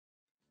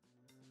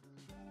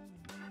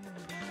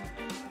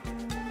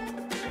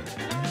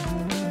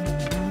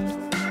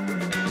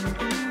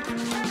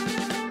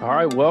All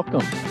right,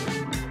 welcome.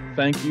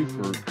 Thank you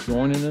for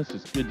joining us.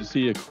 It's good to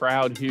see a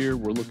crowd here.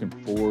 We're looking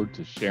forward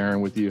to sharing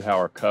with you how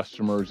our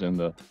customers in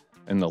the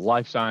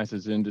life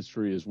sciences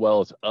industry, as well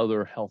as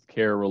other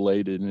healthcare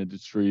related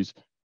industries,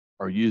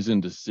 are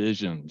using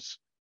decisions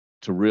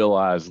to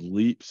realize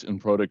leaps in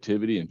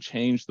productivity and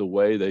change the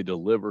way they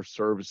deliver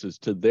services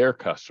to their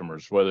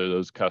customers, whether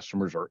those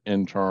customers are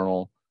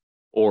internal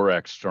or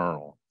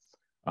external.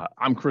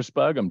 I'm Chris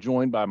Bugg. I'm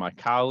joined by my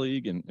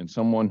colleague and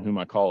someone whom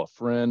I call a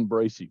friend,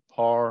 Bracy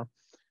Parr.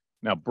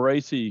 Now,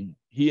 Bracy,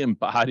 he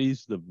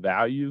embodies the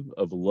value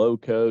of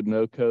low-code,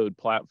 no-code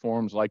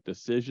platforms like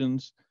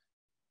Decisions.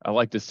 I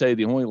like to say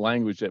the only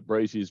language that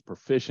Bracy is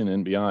proficient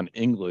in beyond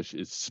English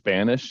is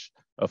Spanish.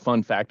 A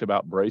fun fact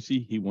about Bracy,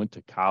 he went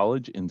to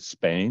college in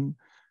Spain.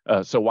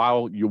 So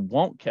while you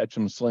won't catch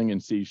him slinging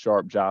C#,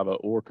 Java,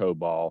 or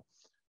COBOL,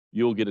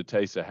 you'll get a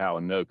taste of how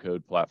a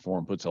no-code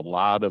platform puts a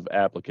lot of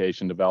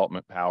application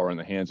development power in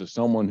the hands of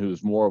someone who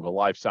is more of a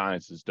life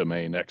sciences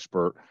domain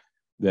expert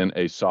than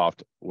a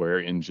software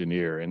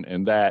engineer.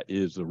 And that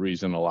is the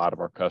reason a lot of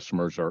our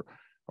customers are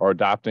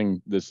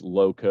adopting this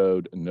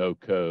low-code,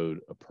 no-code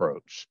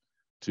approach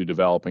to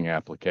developing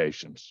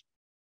applications.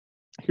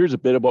 Here's a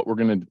bit of what we're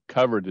going to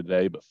cover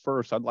today, but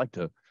first I'd like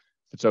to, if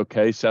it's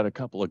okay, set a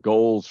couple of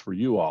goals for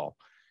you all.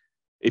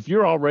 If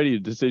you're already a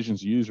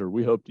Decisions user,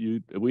 we hope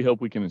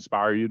we can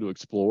inspire you to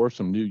explore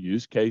some new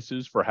use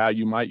cases for how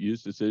you might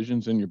use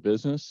Decisions in your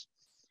business.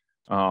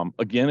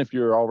 Again, if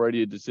you're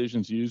already a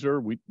Decisions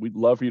user, we'd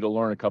love for you to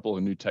learn a couple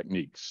of new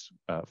techniques.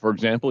 For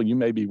example, you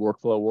may be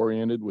workflow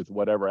oriented with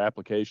whatever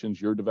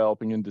applications you're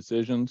developing in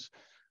Decisions,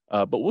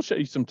 but we'll show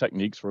you some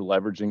techniques for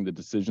leveraging the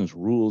Decisions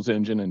rules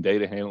engine and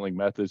data handling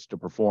methods to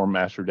perform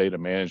master data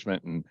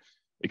management and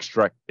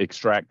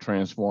extract,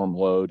 transform,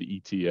 load,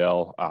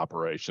 ETL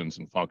operations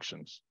and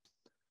functions.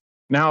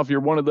 Now, if you're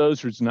one of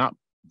those who's not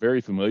very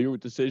familiar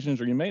with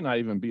Decisions, or you may not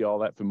even be all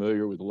that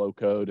familiar with low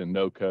code and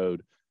no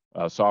code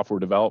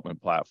software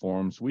development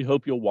platforms, we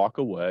hope you'll walk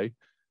away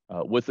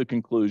with the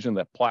conclusion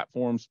that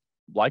platforms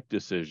like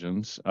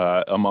Decisions,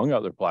 among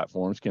other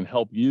platforms, can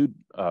help you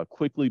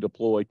quickly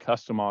deploy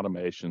custom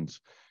automations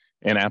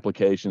and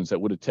applications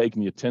that would have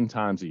taken you 10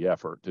 times the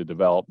effort to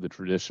develop the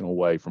traditional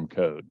way from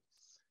code.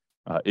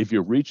 If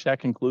you reach that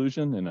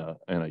conclusion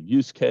and a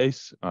use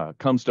case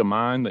comes to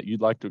mind that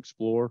you'd like to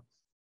explore,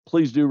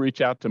 please do reach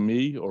out to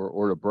me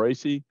or to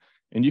Bracy,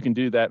 and you can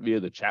do that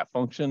via the chat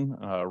function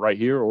right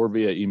here or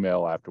via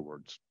email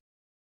afterwards.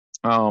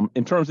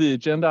 In terms of the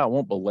agenda, I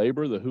won't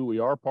belabor the who we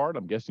are part.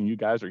 I'm guessing you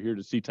guys are here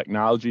to see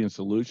technology and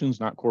solutions,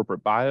 not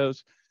corporate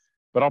bios,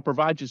 but I'll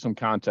provide you some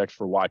context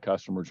for why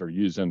customers are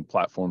using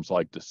platforms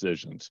like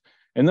Decisions.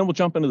 And then we'll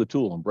jump into the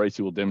tool, and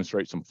Bracy will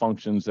demonstrate some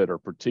functions that are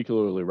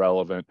particularly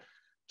relevant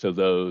to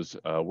those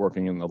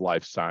working in the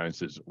life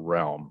sciences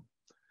realm.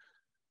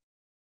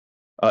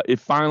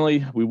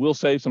 Finally, we will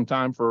save some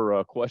time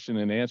for question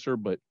and answer,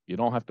 but you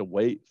don't have to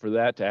wait for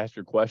that to ask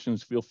your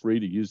questions. Feel free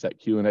to use that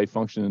Q&A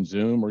function in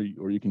Zoom, or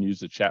you can use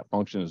the chat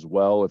function as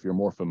well if you're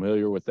more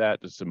familiar with that,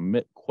 to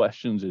submit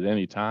questions at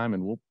any time,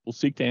 and we'll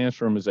seek to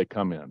answer them as they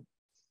come in.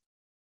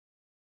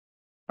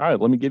 All right,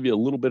 let me give you a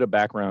little bit of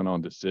background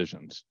on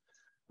Decisions.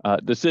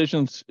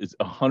 Decisions is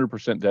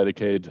 100%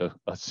 dedicated to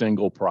a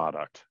single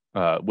product,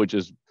 which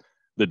is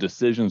the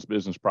Decisions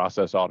business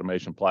process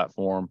automation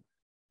platform.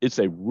 It's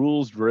a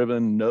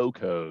rules-driven,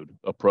 no-code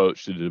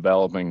approach to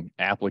developing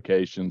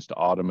applications to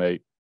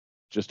automate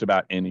just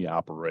about any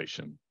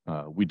operation.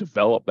 We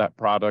develop that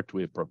product.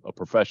 We have a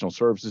professional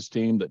services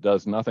team that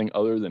does nothing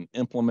other than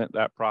implement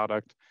that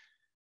product,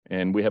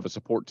 and we have a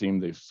support team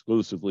that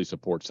exclusively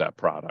supports that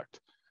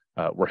product.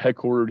 We're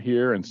headquartered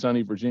here in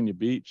sunny Virginia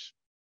Beach.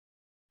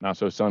 Not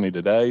so sunny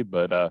today,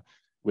 but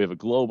we have a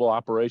global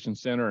operations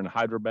center in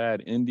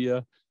Hyderabad,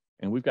 India,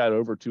 and we've got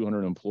over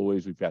 200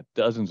 employees. We've got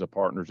dozens of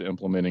partners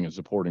implementing and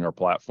supporting our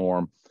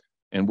platform,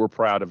 and we're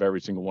proud of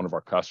every single one of our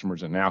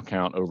customers and now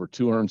count over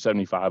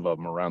 275 of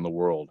them around the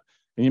world.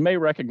 And you may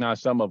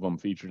recognize some of them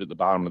featured at the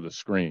bottom of the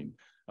screen.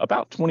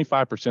 About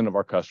 25% of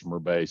our customer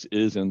base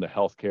is in the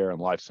healthcare and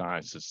life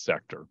sciences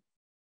sector.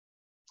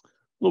 A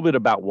little bit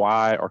about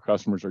why our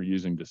customers are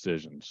using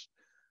Decisions,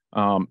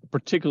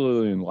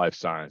 particularly in life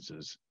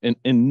sciences.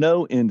 In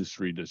no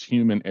industry does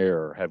human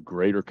error have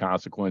greater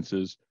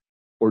consequences,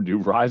 or do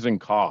rising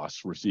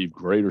costs receive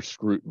greater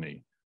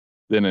scrutiny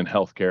than in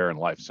healthcare and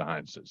life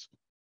sciences.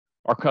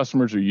 Our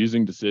customers are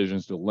using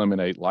Decisions to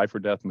eliminate life or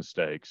death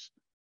mistakes,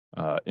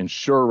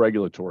 ensure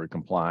regulatory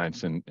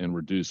compliance, and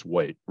reduce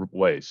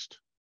waste.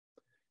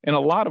 And a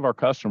lot of our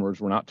customers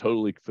were not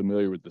totally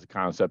familiar with the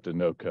concept of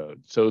no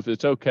code. So if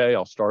it's okay,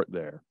 I'll start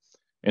there.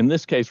 In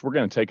this case, we're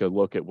going to take a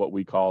look at what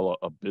we call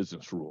a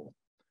business rule.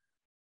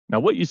 Now,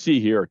 what you see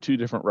here are two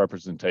different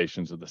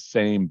representations of the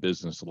same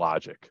business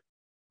logic.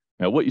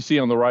 Now, what you see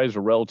on the right is a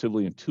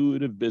relatively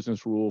intuitive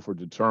business rule for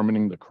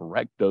determining the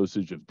correct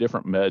dosage of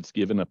different meds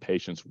given a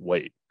patient's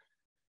weight.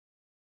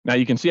 Now,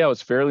 you can see how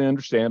it's fairly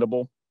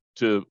understandable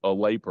to a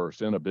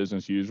layperson, a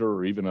business user,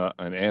 or even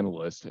an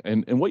analyst.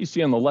 And what you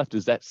see on the left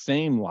is that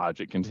same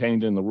logic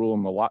contained in the rule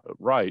on the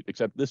right,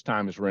 except this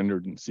time it's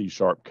rendered in C#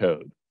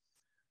 code.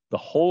 The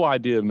whole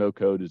idea of no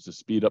code is to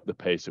speed up the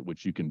pace at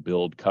which you can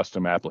build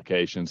custom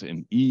applications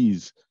and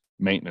ease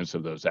maintenance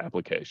of those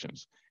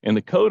applications. And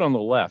the code on the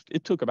left,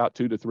 it took about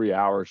 2 to 3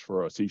 hours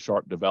for a C#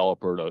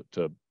 developer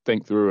to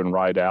think through and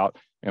write out.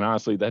 And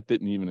honestly, that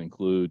didn't even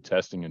include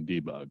testing and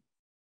debug.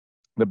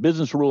 The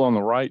business rule on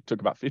the right took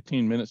about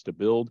 15 minutes to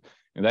build,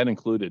 and that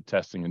included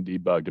testing and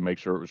debug to make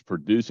sure it was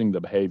producing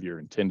the behavior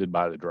intended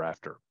by the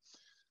drafter.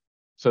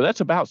 So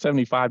that's about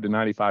 75 to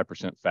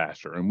 95%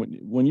 faster. And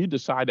when you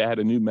decide to add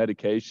a new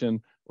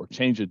medication or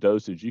change a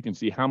dosage, you can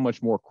see how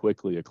much more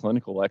quickly a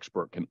clinical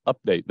expert can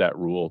update that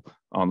rule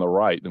on the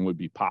right than would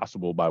be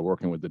possible by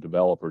working with the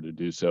developer to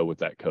do so with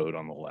that code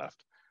on the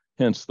left.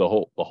 Hence the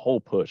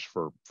whole push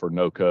for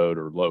no code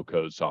or low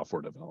code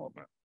software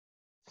development.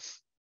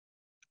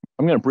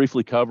 I'm going to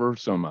briefly cover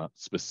some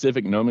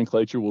specific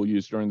nomenclature we'll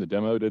use during the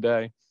demo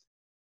today.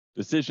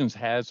 Decisions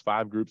has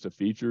 5 groups of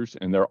features,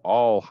 and they're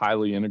all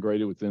highly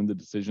integrated within the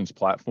Decisions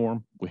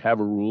platform. We have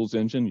a rules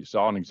engine. You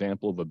saw an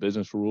example of a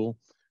business rule.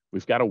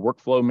 We've got a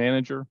workflow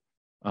manager,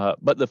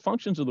 but the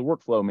functions of the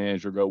workflow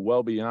manager go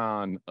well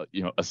beyond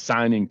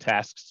assigning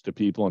tasks to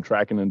people and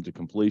tracking them to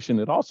completion.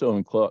 It also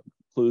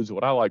includes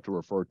what I like to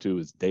refer to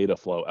as data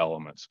flow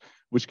elements,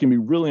 which can be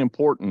really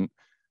important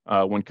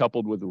when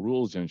coupled with the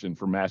rules engine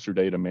for master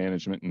data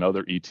management and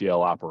other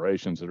ETL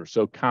operations that are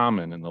so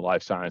common in the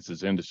life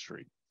sciences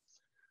industry.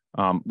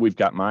 We've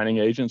got mining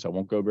agents. I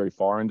won't go very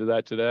far into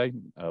that today.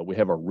 We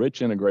have a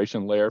rich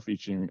integration layer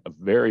featuring a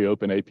very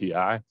open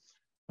API.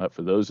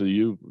 For those of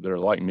you that are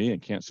like me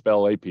and can't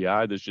spell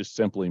API, this just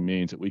simply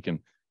means that we can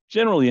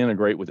generally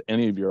integrate with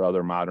any of your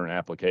other modern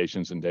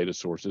applications and data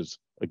sources,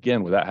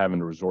 again, without having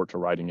to resort to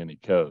writing any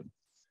code.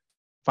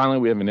 Finally,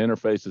 we have an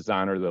interface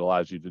designer that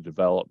allows you to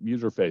develop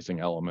user-facing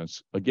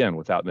elements, again,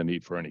 without the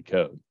need for any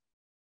code.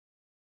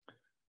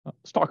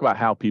 Let's talk about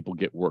how people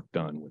get work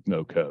done with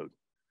no code.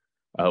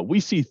 We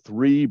see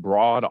 3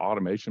 broad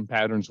automation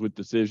patterns with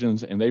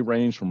decisions, and they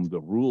range from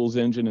the rules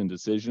engine and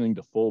decisioning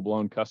to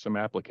full-blown custom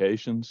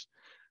applications.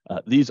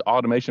 These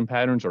automation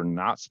patterns are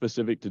not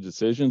specific to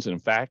decisions. In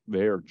fact,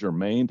 they are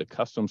germane to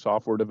custom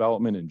software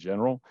development in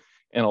general.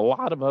 And a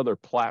lot of other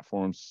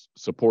platforms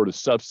support a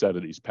subset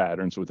of these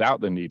patterns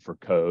without the need for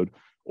code,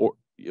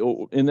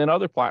 and then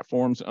other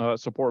platforms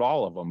support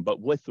all of them, but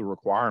with the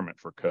requirement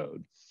for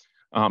code.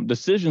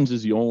 Decisions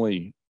is the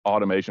only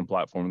automation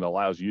platform that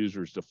allows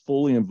users to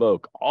fully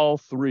invoke all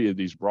 3 of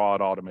these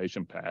broad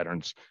automation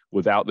patterns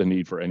without the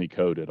need for any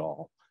code at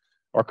all.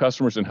 Our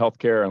customers in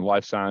healthcare and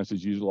life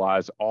sciences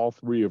utilize all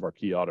 3 of our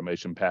key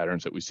automation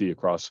patterns that we see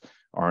across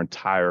our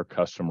entire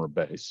customer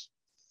base.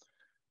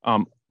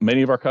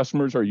 Many of our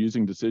customers are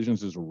using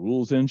Decisions as a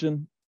rules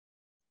engine.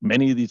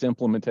 Many of these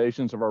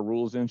implementations of our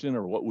rules engine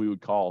are what we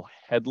would call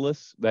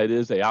headless. That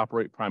is, they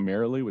operate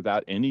primarily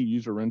without any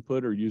user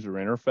input or user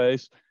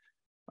interface.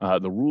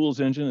 The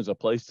rules engine is a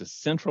place to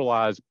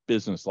centralize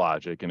business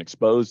logic and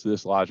expose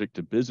this logic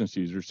to business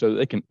users so that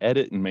they can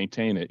edit and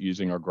maintain it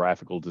using our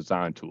graphical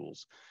design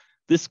tools.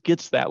 This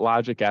gets that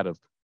logic out of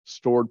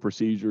stored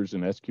procedures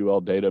in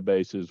SQL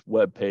databases,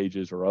 web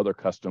pages, or other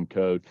custom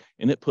code,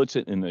 and it puts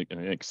it in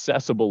an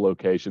accessible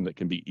location that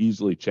can be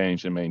easily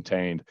changed and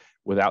maintained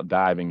without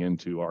diving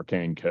into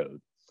arcane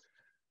code.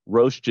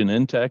 Roche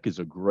Genentech is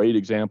a great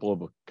example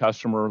of a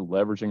customer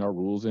leveraging our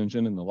rules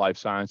engine in the life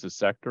sciences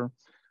sector.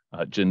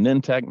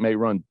 Genentech may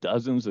run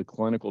dozens of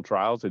clinical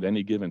trials at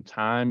any given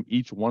time.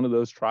 Each one of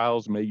those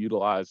trials may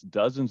utilize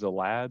dozens of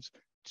labs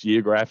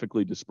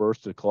geographically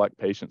dispersed to collect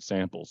patient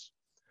samples.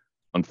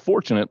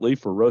 Unfortunately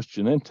for Roche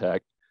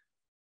Genentech,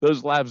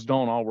 those labs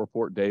don't all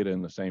report data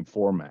in the same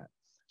format.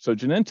 So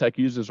Genentech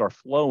uses our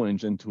flow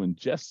engine to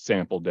ingest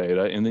sample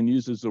data and then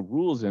uses the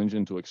rules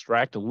engine to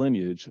extract a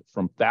lineage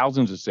from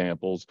thousands of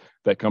samples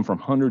that come from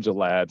hundreds of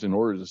labs in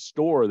order to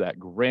store that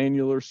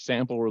granular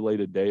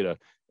sample-related data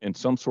in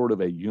some sort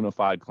of a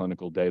unified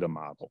clinical data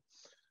model.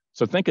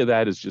 So think of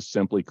that as just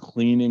simply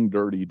cleaning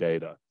dirty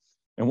data.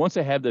 And once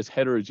they have this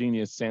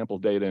heterogeneous sample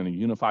data in a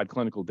unified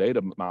clinical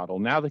data model,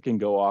 now they can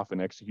go off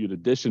and execute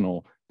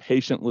additional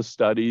patientless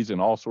studies and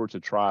all sorts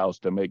of trials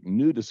to make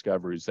new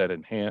discoveries that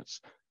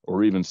enhance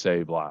or even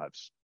save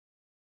lives.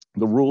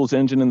 The rules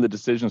engine in the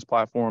Decisions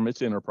platform,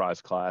 it's enterprise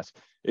class.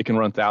 It can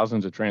run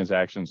thousands of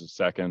transactions a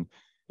second.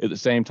 At the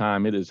same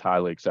time, it is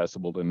highly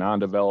accessible to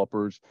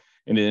non-developers,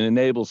 and it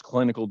enables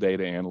clinical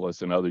data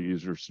analysts and other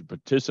users to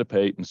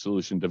participate in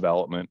solution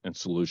development and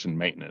solution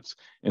maintenance.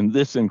 And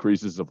this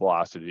increases the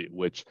velocity at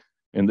which,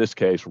 in this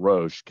case,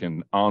 Roche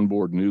can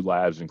onboard new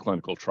labs and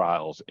clinical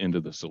trials into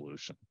the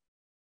solution.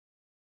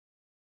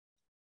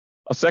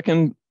 A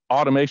second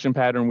automation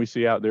pattern we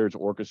see out there is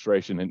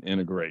orchestration and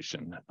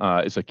integration.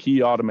 It's a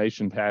key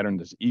automation pattern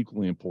that's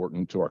equally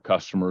important to our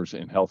customers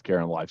in healthcare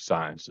and life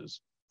sciences.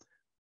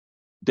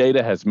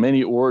 Data has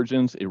many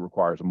origins. It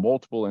requires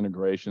multiple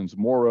integrations.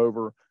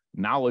 Moreover,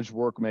 knowledge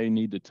work may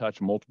need to touch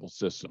multiple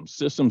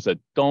systems that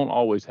don't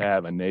always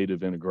have a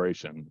native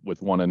integration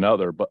with one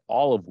another, but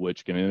all of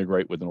which can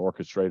integrate with an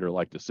orchestrator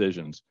like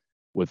Decisions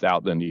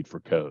without the need for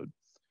code.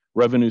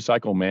 Revenue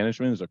cycle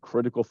management is a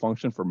critical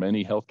function for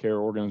many healthcare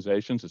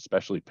organizations,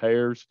 especially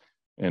payers,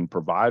 and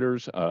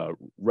providers.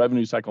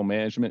 Revenue cycle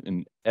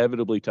management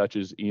inevitably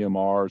touches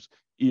EMRs,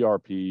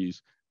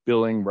 ERPs,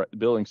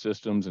 billing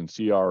systems, and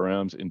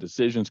CRMs, and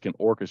decisions can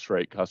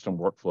orchestrate custom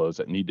workflows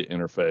that need to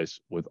interface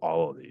with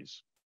all of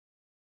these.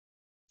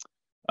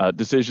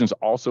 Decisions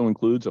also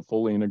includes a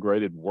fully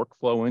integrated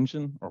workflow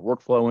engine. Our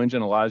workflow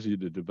engine allows you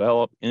to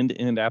develop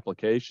end-to-end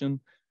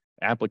applications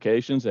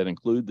that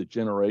include the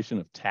generation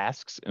of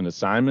tasks and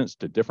assignments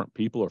to different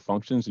people or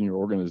functions in your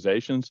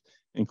organizations,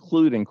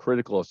 including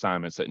critical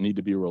assignments that need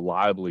to be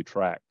reliably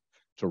tracked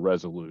to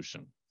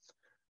resolution.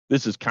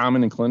 This is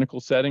common in clinical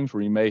settings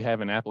where you may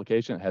have an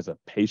application that has a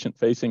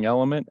patient-facing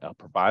element, a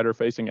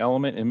provider-facing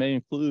element, and may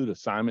include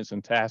assignments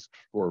and tasks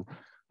for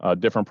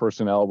different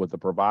personnel with the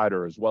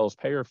provider, as well as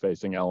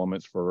payer-facing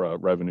elements for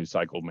revenue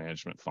cycle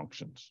management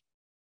functions.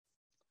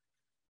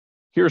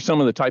 Here are some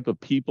of the type of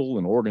people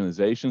and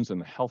organizations in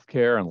the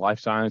healthcare and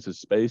life sciences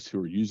space who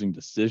are using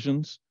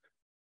decisions.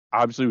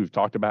 Obviously, we've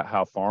talked about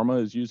how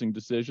pharma is using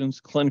decisions.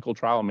 Clinical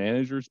trial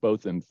managers,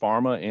 both in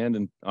pharma and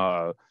in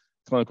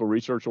clinical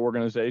research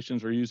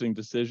organizations, are using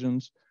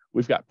decisions.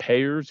 We've got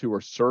payers who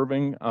are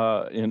serving,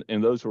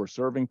 and those who are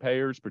serving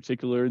payers,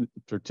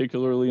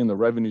 particularly in the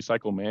revenue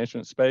cycle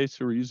management space,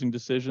 who are using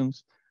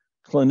decisions.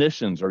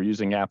 Clinicians are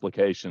using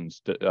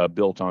applications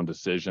built on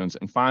decisions.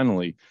 And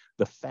finally,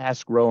 the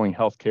fast-growing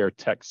healthcare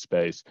tech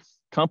space,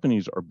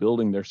 companies are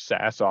building their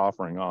SaaS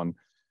offering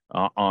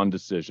on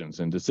decisions.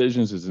 And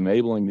decisions is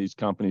enabling these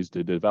companies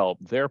to develop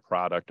their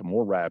product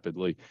more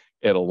rapidly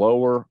at a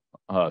lower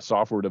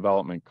software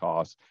development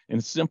cost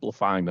and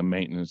simplifying the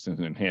maintenance and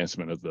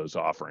enhancement of those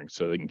offerings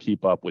so they can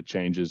keep up with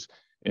changes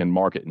in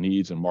market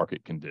needs and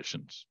market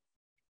conditions.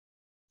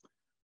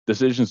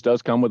 Decisions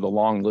does come with a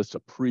long list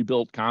of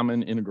pre-built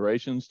common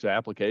integrations to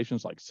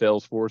applications like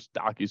Salesforce,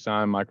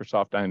 DocuSign,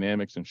 Microsoft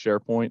Dynamics, and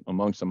SharePoint,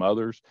 among some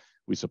others.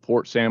 We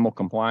support SAML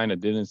compliant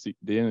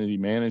identity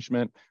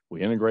management.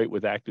 We integrate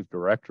with Active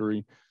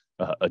Directory.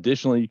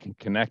 Additionally, you can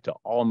connect to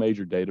all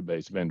major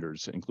database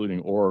vendors, including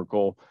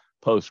Oracle,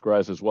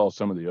 Postgres, as well as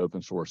some of the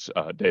open source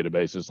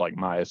databases like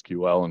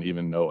MySQL and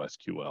even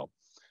NoSQL.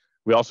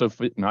 We also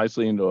fit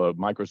nicely into a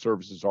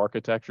microservices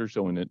architecture.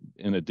 So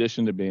in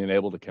addition to being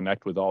able to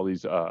connect with all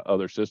these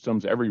other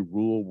systems, every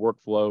rule,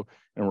 workflow,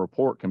 and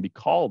report can be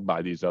called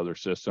by these other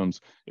systems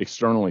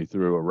externally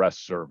through a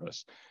REST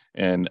service,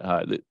 and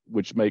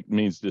which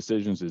means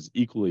Decisions is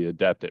equally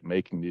adept at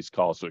making these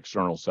calls to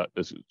external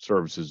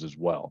services as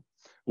well.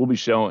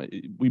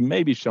 We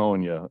may be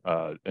showing you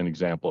an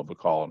example of a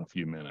call in a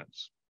few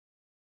minutes.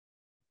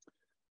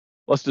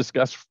 Let's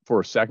discuss for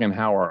a second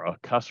how our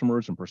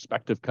customers and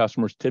prospective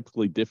customers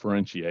typically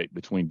differentiate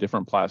between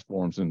different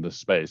platforms in this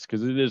space,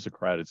 because it is a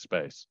crowded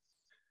space.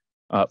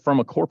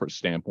 From a corporate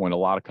standpoint, a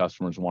lot of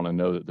customers want to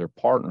know that their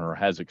partner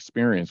has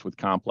experience with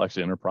complex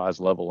enterprise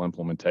level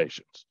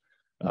implementations.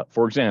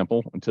 For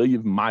example, until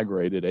you've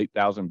migrated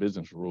 8,000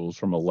 business rules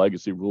from a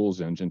legacy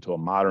rules engine to a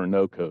modern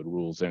no-code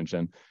rules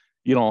engine,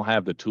 you don't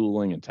have the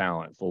tooling and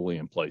talent fully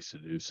in place to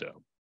do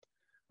so.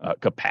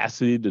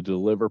 Capacity to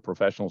deliver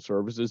professional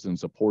services in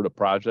support of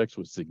projects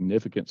with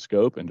significant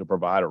scope and to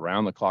provide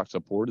around-the-clock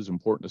support is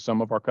important to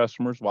some of our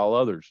customers, while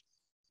others,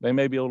 they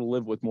may be able to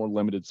live with more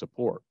limited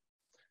support.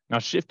 Now,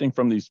 shifting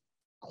from these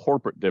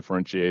corporate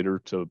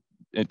differentiators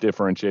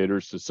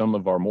to some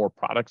of our more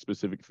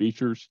product-specific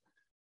features,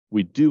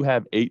 we do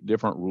have 8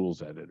 different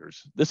rules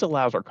editors. This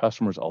allows our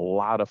customers a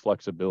lot of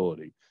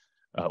flexibility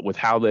with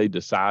how they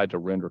decide to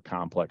render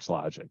complex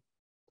logic.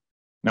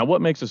 Now,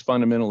 what makes us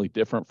fundamentally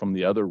different from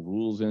the other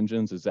rules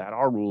engines is that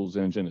our rules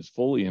engine is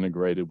fully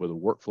integrated with a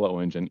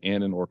workflow engine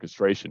and an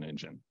orchestration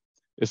engine.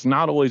 It's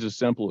not always as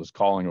simple as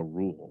calling a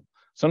rule.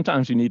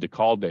 Sometimes you need to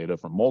call data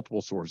from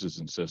multiple sources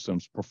and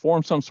systems,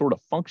 perform some sort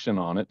of function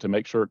on it to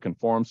make sure it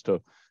conforms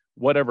to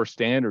whatever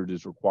standard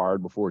is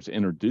required before it's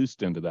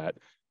introduced into that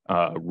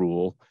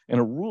rule. And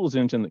a rules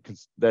engine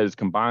that is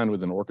combined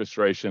with an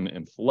orchestration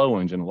and flow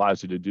engine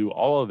allows you to do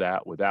all of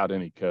that without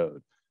any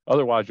code.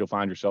 Otherwise, you'll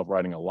find yourself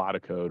writing a lot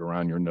of code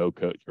around your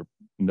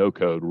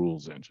no-code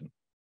rules engine.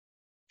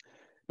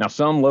 Now,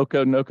 some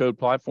low-code, no-code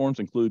platforms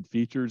include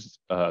features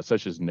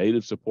such as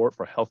native support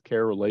for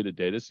healthcare-related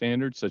data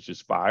standards, such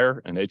as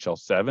FHIR and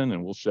HL7,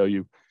 and we'll show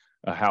you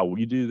how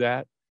we do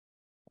that.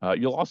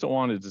 You'll also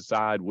want to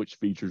decide which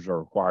features are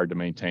required to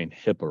maintain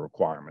HIPAA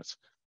requirements.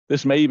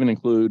 This may even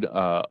include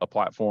a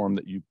platform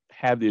that you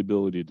have the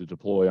ability to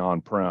deploy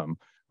on-prem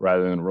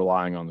rather than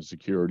relying on the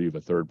security of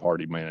a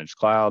third-party managed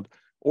cloud.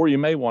 Or you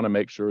may want to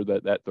make sure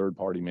that that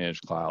third-party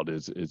managed cloud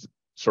is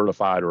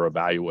certified or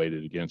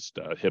evaluated against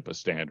HIPAA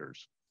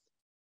standards.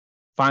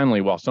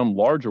 Finally, while some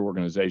larger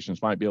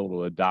organizations might be able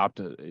to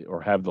adopt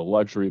or have the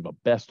luxury of a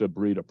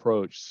best-of-breed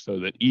approach so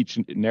that each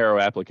narrow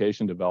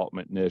application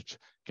development niche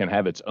can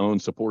have its own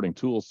supporting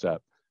tool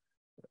set,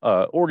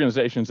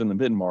 organizations in the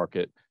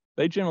mid-market,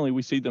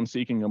 we see them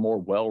seeking a more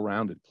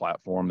well-rounded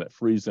platform that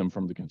frees them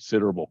from the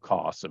considerable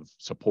costs of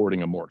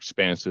supporting a more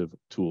expansive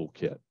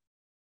toolkit.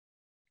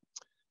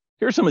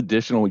 Here are some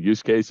additional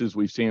use cases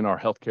we've seen our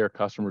healthcare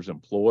customers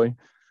employ.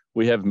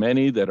 We have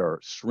many that are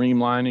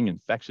streamlining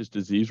infectious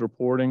disease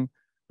reporting.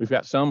 We've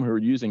got some who are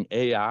using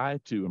AI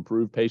to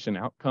improve patient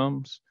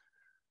outcomes.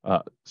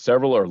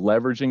 Several are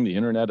leveraging the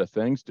Internet of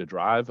Things to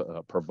drive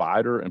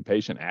provider and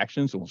patient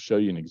actions, and we'll show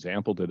you an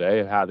example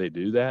today of how they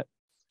do that.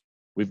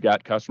 We've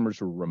got customers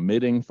who are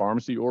remitting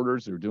pharmacy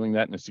orders. They're doing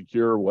that in a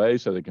secure way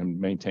so they can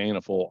maintain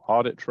a full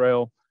audit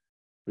trail.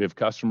 We have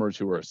customers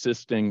who are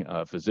assisting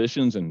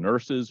physicians and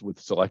nurses with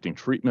selecting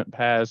treatment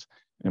paths.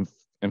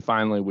 And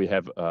finally, we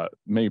have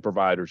many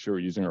providers who are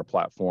using our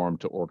platform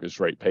to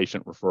orchestrate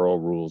patient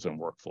referral rules and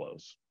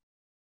workflows.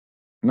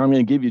 And I'm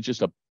going to give you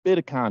just a bit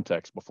of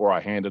context before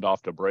I hand it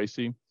off to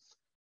Bracy.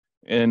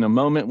 In a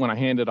moment, when I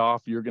hand it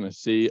off, you're going to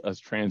see us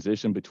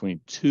transition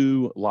between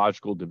two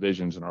logical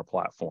divisions in our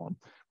platform.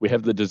 We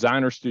have the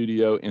Designer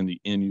Studio and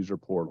the End User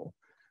Portal.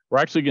 We're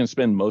actually going to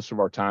spend most of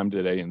our time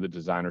today in the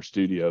Designer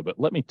Studio, but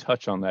let me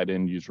touch on that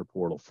End User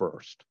Portal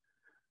first.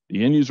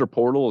 The End User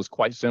Portal is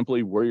quite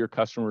simply where your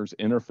customers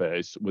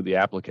interface with the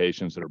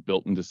applications that are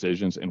built in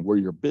Decisions and where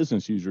your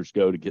business users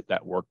go to get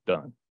that work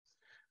done.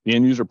 The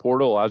End User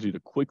Portal allows you to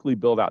quickly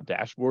build out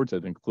dashboards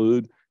that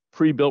include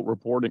pre-built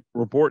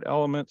report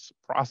elements,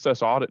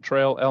 process audit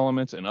trail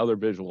elements, and other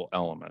visual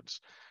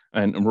elements.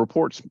 And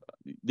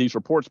these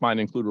reports might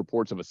include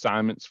reports of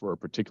assignments for a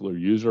particular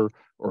user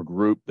or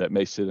group that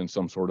may sit in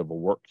some sort of a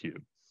work queue.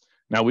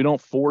 Now, we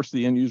don't force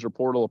the End User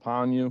Portal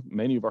upon you.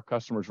 Many of our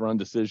customers run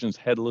Decisions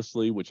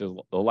headlessly, which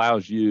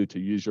allows you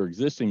to use your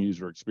existing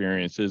user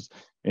experiences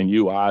and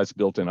UIs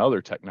built in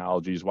other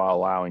technologies while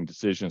allowing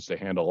Decisions to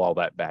handle all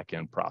that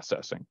back-end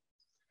processing.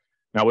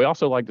 Now, we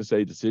also like to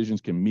say Decisions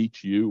can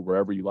meet you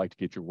wherever you like to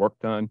get your work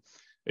done.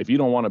 If you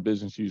don't want a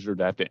business user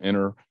to have to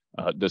enter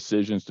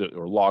Decisions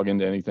or log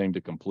into anything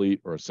to complete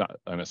or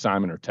an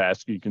assignment or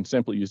task, you can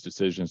simply use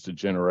Decisions to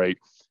generate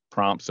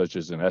prompts such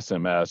as an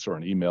SMS or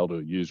an email to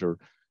a user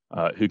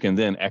who can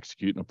then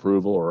execute an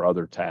approval or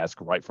other task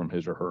right from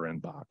his or her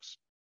inbox.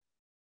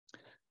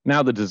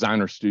 Now, the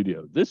Designer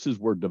Studio. This is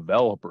where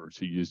developers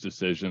who use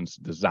Decisions,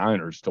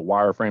 designers, to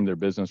wireframe their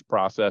business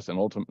process and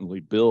ultimately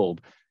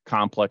build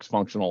complex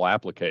functional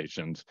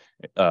applications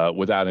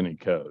without any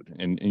code.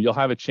 And you'll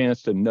have a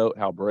chance to note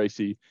how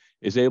Bracy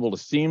is able to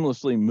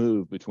seamlessly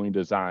move between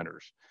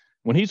designers.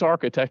 When he's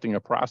architecting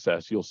a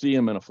process, you'll see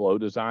him in a flow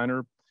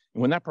designer. And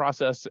when that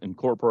process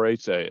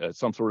incorporates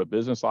some sort of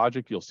business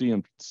logic, you'll see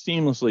him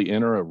seamlessly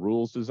enter a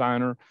rules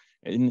designer.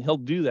 And he'll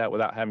do that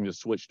without having to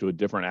switch to a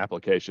different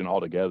application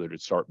altogether to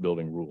start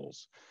building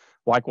rules.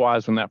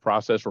 Likewise, when that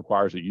process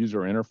requires a user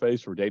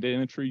interface for data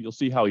entry, you'll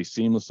see how he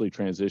seamlessly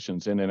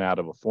transitions in and out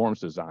of a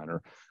forms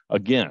designer.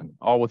 Again,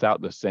 all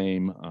within the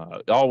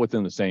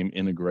same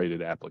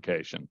integrated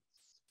application.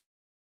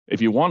 If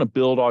you want to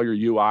build all your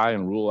UI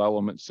and rule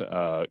elements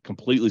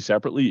completely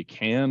separately, you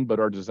can, but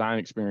our design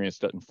experience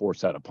doesn't force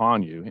that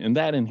upon you. And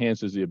that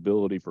enhances the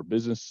ability for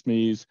business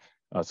SMEs,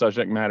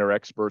 subject matter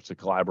experts to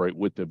collaborate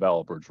with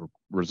developers,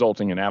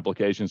 resulting in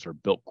applications that are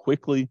built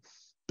quickly,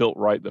 built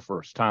right the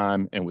first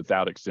time, and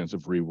without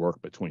extensive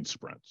rework between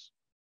sprints.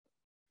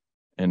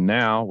 And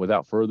now,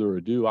 without further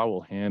ado, I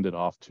will hand it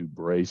off to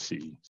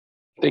Bracy.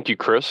 Thank you,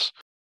 Chris.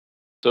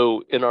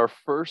 So in our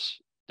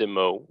first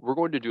demo, we're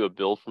going to do a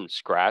build from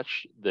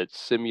scratch that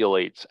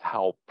simulates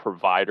how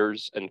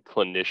providers and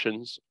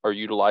clinicians are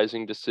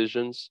utilizing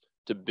Decisions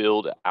to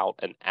build out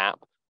an app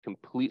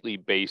completely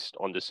based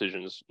on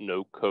Decisions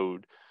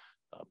no-code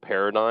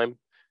paradigm.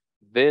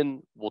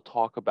 Then we'll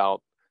talk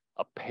about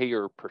a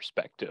payer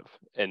perspective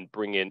and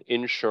bring in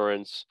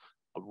insurance,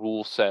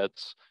 rule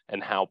sets,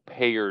 and how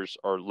payers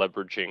are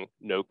leveraging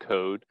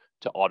no-code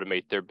to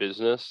automate their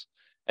business.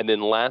 And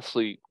then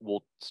lastly,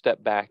 we'll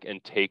step back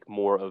and take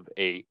more of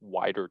a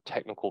wider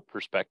technical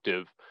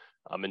perspective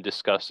and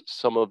discuss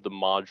some of the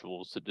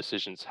modules that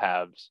Decisions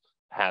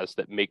has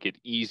that make it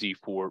easy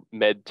for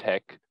med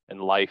tech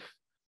and life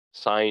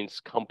science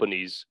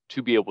companies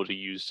to be able to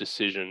use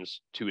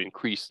Decisions to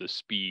increase the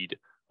speed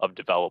of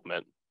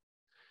development.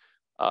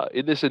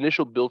 In this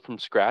initial build from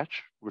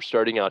scratch, we're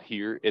starting out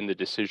here in the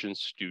Decisions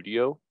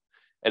Studio.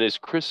 And as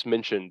Chris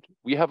mentioned,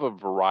 we have a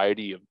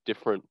variety of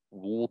different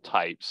rule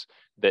types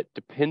that,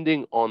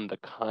 depending on the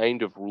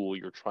kind of rule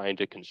you're trying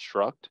to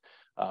construct,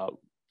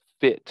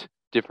 fit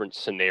different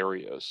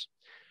scenarios.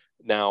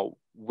 Now,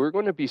 we're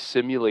going to be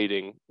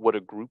simulating what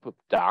a group of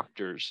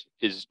doctors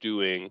is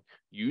doing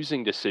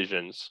using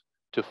Decisions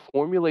to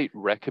formulate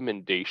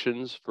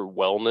recommendations for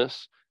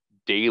wellness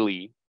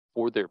daily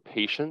for their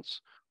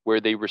patients,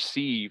 where they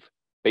receive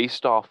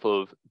based off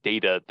of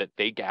data that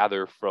they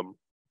gather from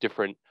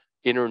different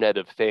Internet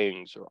of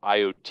Things or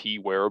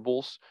IoT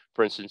wearables.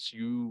 For instance,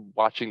 you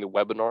watching the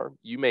webinar,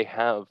 you may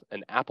have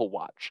an Apple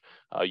Watch,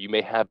 you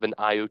may have an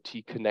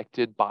IoT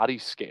connected body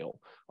scale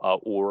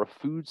or a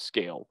food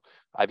scale.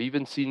 I've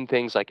even seen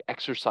things like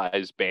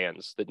exercise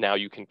bands that now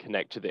you can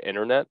connect to the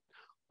internet.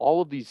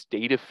 All of these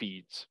data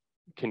feeds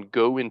can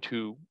go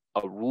into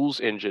a rules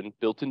engine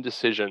built in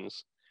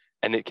Decisions,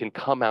 and it can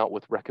come out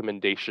with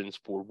recommendations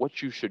for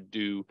what you should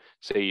do,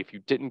 say, if you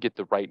didn't get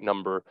the right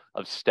number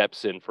of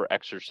steps in for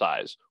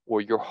exercise,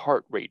 or your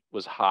heart rate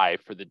was high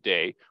for the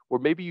day, or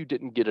maybe you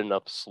didn't get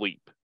enough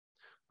sleep.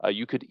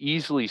 You could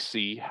easily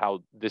see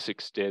how this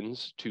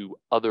extends to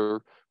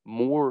other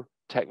more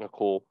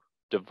technical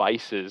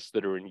devices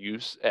that are in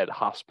use at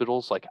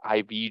hospitals, like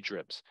IV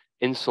drips,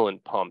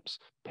 insulin pumps,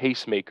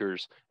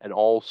 pacemakers, and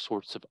all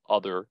sorts of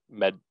other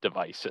med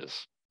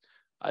devices.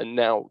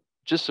 Now,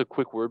 just a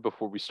quick word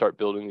before we start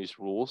building these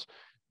rules.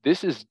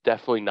 This is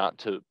definitely not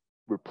to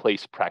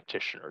replace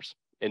practitioners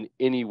in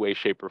any way,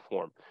 shape, or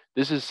form.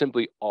 This is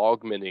simply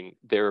augmenting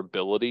their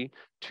ability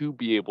to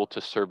be able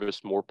to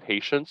service more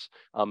patients,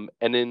 and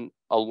in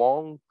a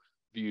long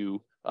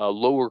view,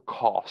 lower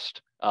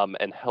cost,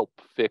 and help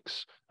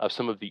fix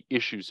some of the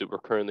issues that we're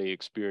currently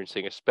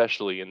experiencing,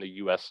 especially in the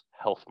US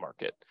health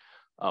market.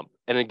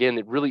 And again,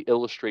 it really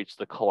illustrates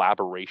the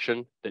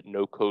collaboration that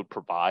no code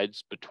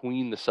provides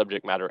between the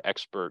subject matter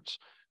experts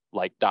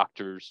like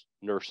doctors,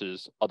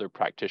 nurses, other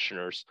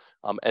practitioners,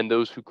 and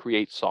those who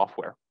create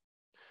software.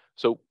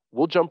 So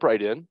we'll jump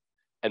right in,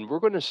 and we're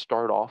going to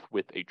start off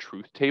with a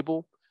truth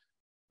table,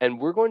 and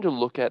we're going to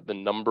look at the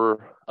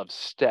number of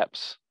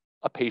steps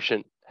a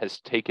patient has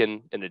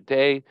taken in a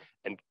day,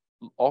 and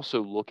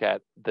also look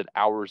at the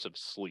hours of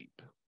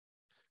sleep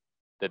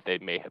that they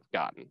may have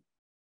gotten.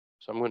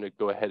 So I'm going to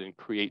go ahead and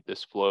create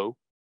this flow,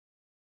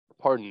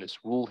 pardon this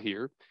rule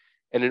here.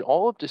 And in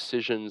all of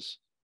Decisions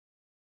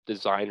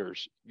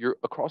Designers, you're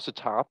across the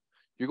top,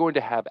 you're going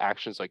to have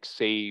actions like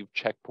save,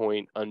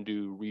 checkpoint,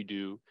 undo,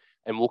 redo,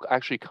 and we'll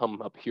actually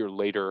come up here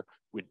later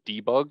with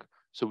debug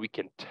so we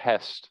can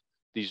test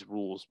these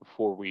rules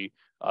before we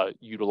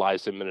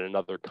utilize them in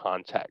another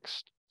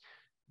context.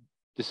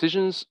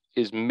 Decisions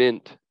is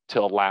meant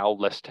to allow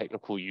less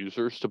technical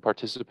users to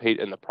participate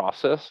in the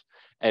process.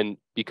 And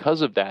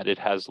because of that, it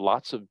has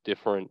lots of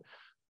different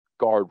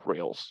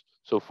guardrails.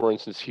 So for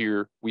instance,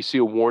 here we see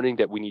a warning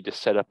that we need to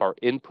set up our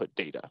input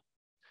data.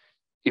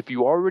 If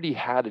you already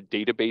had a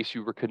database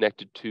you were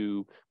connected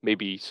to,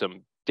 maybe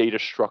some data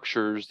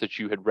structures that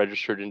you had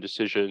registered in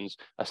Decisions,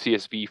 a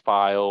CSV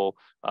file,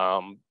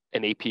 an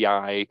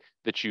API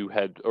that you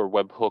had, or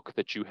webhook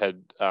that you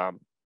had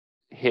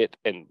hit,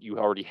 and you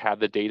already had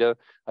the data,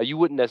 you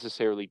wouldn't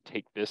necessarily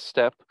take this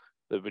step,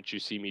 which you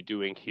see me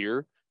doing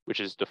here, which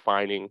is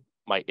defining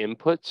my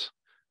inputs.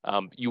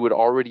 You would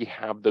already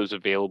have those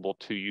available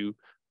to you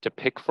to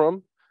pick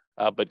from,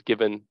 but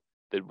given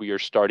that we are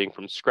starting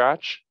from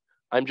scratch,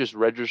 I'm just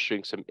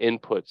registering some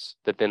inputs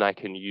that then I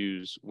can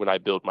use when I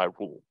build my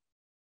rule.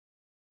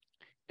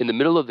 In the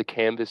middle of the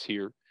canvas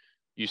here,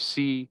 you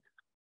see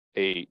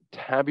a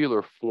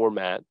tabular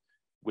format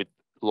with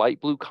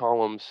light blue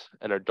columns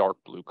and a dark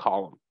blue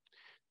column.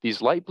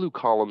 These light blue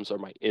columns are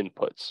my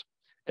inputs.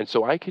 And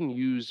so I can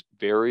use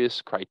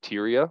various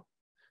criteria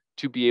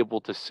to be able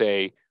to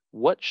say,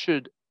 what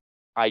should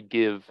I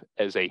give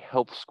as a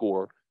health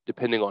score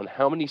depending on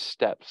how many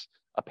steps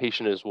a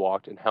patient has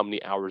walked and how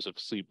many hours of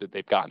sleep that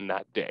they've gotten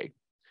that day.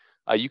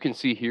 You can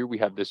see here we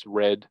have this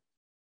red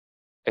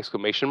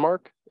exclamation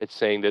mark. It's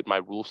saying that my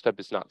rule step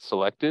is not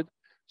selected.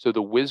 So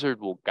the wizard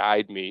will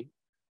guide me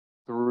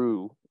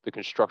through the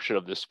construction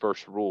of this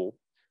first rule.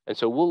 And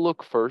so we'll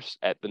look first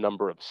at the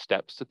number of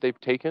steps that they've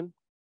taken.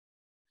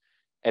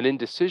 And in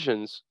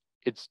Decisions,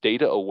 it's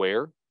data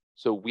aware.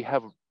 So we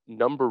have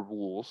number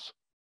rules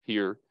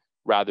here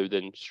rather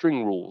than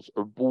string rules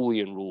or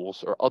Boolean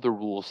rules or other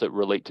rules that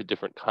relate to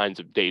different kinds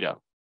of data.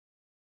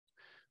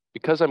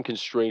 Because I'm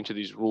constrained to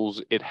these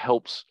rules, it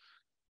helps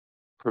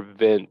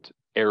prevent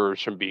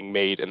errors from being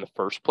made in the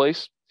first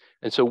place.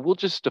 And so we'll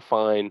just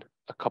define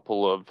a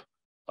couple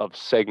of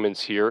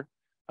segments here.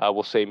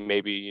 We'll say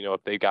maybe,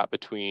 if they got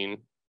between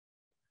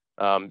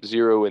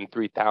 0 and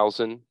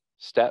 3,000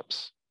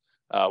 steps,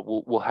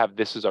 we'll have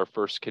this as our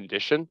first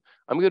condition.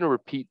 I'm going to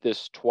repeat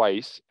this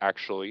twice,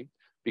 actually,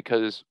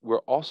 because we're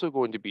also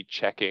going to be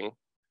checking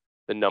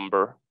the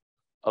number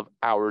of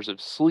hours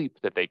of sleep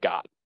that they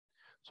got.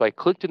 So I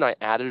clicked and I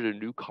added a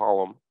new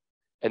column,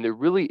 and there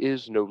really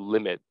is no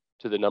limit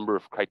to the number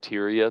of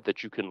criteria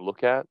that you can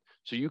look at.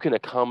 So you can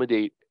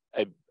accommodate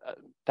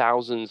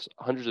thousands,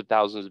 hundreds of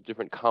thousands of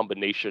different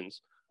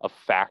combinations of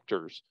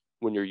factors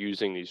when you're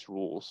using these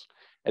rules.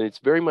 And it's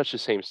very much the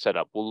same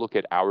setup. We'll look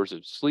at hours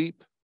of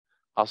sleep.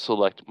 I'll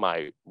select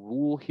my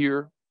rule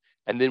here.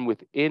 And then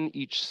within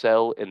each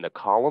cell in the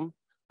column,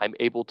 I'm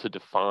able to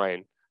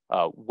define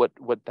what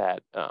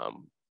that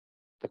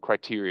the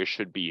criteria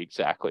should be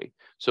exactly.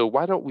 So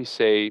why don't we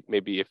say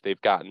maybe if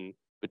they've gotten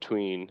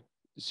between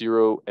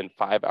 0 and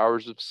 5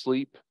 hours of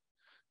sleep,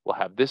 we'll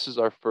have this as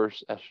our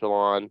first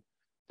echelon.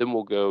 Then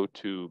we'll go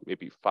to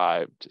maybe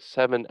 5 to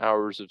 7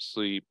 hours of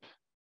sleep,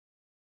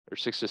 or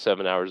 6 to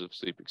 7 hours of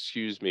sleep,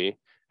 excuse me.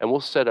 And we'll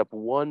set up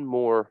one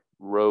more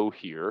row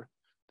here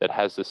that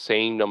has the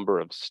same number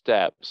of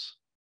steps.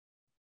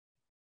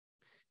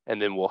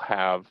 And then we'll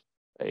have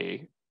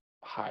a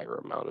higher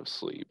amount of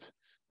sleep.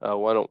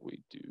 Why don't we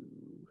do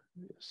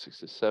 6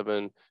 to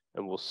 7,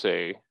 and we'll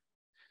say,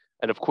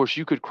 and of course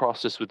you could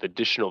cross this with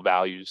additional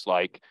values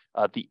like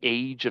the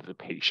age of the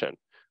patient,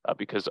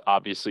 because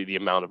obviously the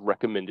amount of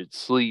recommended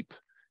sleep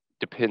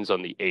depends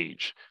on the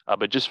age.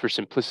 But just for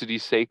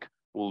simplicity's sake,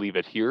 we'll leave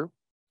it here.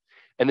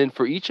 And then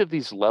for each of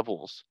these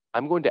levels,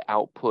 I'm going to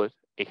output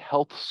a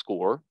health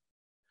score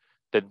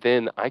that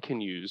then I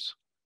can use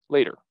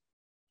later.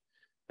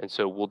 And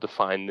so we'll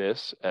define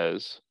this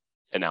as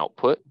an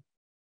output.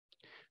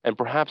 And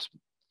perhaps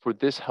for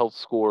this health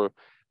score,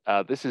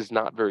 this is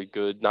not very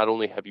good. Not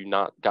only have you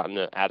not gotten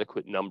an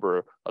adequate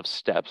number of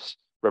steps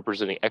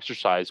representing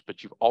exercise,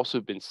 but you've also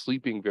been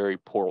sleeping very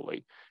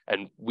poorly.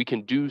 And we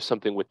can do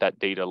something with that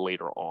data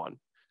later on.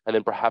 And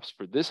then perhaps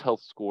for this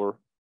health score,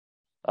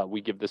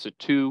 we give this a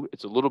 2.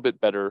 It's a little bit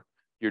better.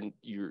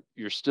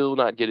 You're still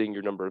not getting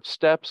your number of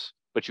steps,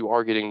 but you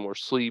are getting more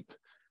sleep.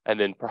 And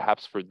then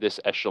perhaps for this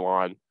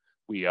echelon,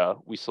 we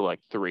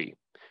select 3.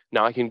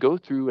 Now I can go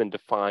through and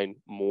define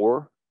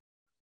more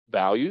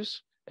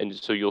values. And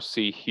so you'll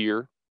see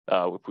here,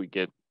 if we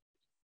get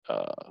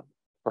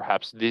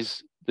perhaps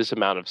this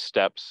amount of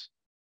steps,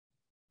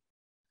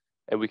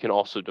 and we can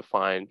also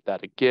define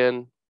that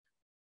again.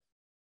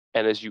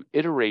 And as you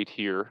iterate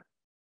here,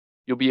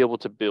 you'll be able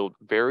to build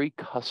very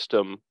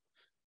custom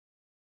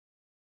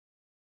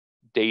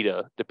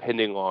data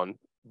depending on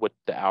what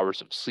the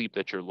hours of sleep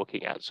that you're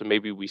looking at. So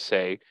maybe we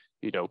say,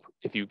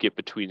 if you get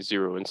between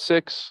 0 and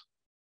 6,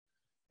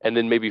 and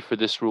then maybe for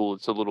this rule,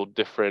 it's a little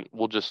different.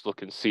 We'll just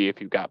look and see if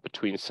you got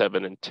between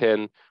 7 and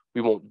 10.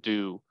 We won't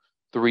do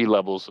 3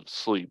 levels of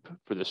sleep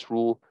for this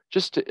rule,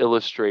 just to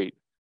illustrate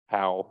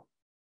how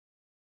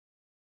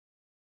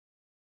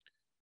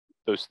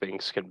those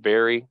things can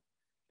vary.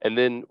 And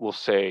then we'll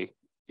say,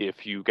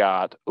 if you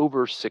got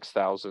over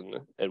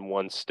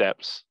 6,001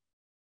 steps,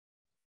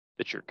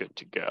 that you're good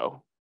to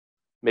go.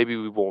 Maybe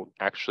we won't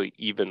actually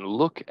even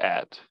look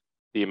at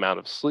the amount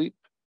of sleep.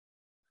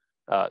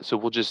 So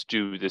we'll just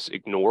do this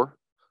ignore.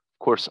 Of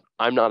course,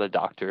 I'm not a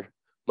doctor,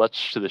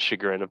 much to the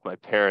chagrin of my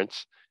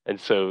parents. And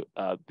so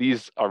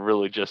these are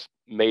really just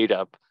made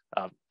up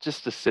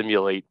just to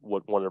simulate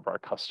what one of our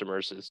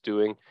customers is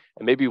doing.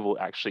 And maybe we'll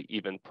actually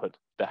even put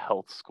the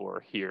health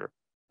score here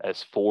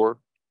as 4.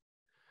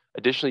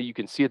 Additionally, you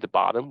can see at the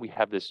bottom, we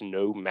have this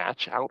no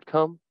match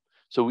outcome.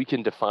 So we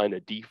can define a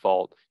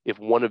default if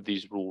one of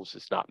these rules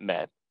is not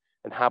met.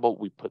 And how about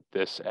we put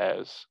this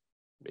as,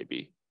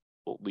 maybe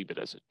we'll leave it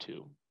as a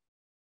 2.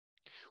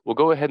 We'll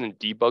go ahead and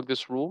debug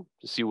this rule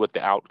to see what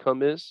the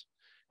outcome is.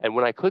 And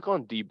when I click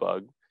on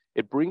debug,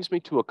 it brings me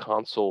to a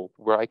console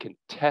where I can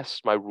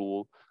test my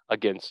rule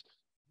against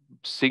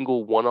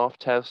single one-off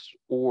tests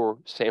or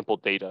sample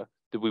data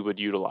that we would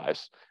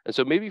utilize. And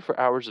so maybe for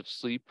hours of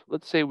sleep,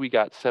 let's say we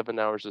got 7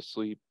 hours of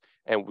sleep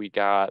and we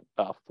got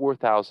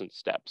 4,000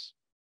 steps.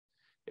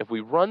 If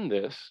we run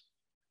this,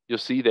 you'll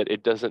see that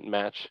it doesn't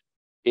match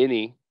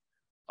any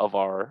of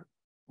our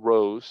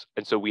rows.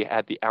 And so we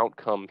add the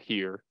outcome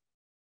here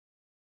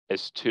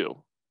as 2.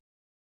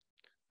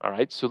 All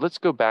right, so let's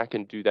go back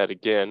and do that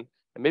again.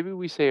 And maybe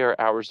we say our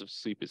hours of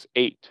sleep is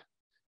 8. If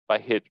I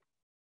hit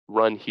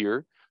run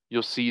here,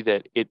 you'll see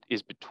that it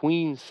is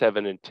between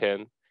 7 and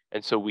 10.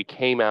 And so we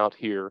came out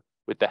here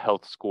with the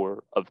health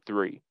score of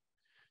 3.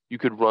 You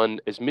could run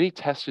as many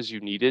tests as you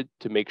needed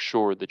to make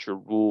sure that your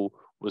rule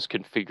was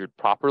configured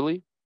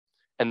properly.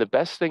 And the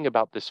best thing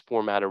about this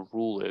format of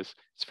rule is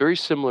it's very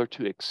similar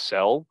to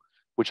Excel,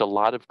 which a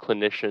lot of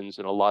clinicians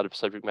and a lot of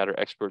subject matter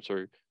experts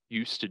are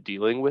used to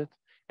dealing with.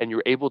 And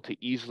you're able to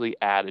easily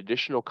add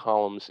additional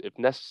columns if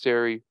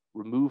necessary,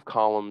 remove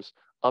columns,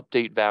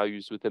 update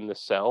values within the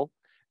cell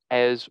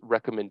as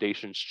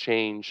recommendations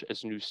change,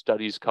 as new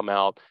studies come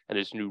out, and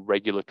as new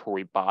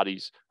regulatory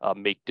bodies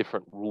make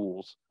different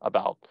rules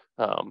about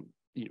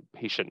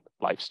patient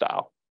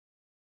lifestyle.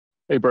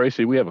 Hey,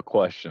 Bracy, we have a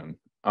question.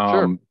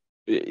 Sure.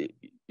 I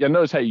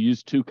notice how you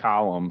use 2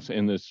 columns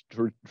in this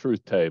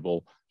truth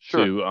table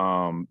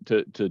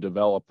to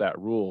develop that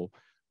rule.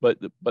 But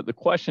the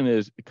question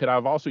is, could I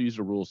have also used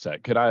a rule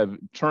set? Could I have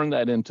turned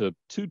that into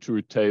 2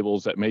 truth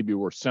tables that maybe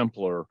were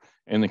simpler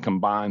and then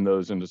combine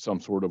those into some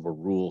sort of a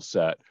rule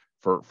set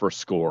for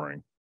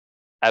scoring?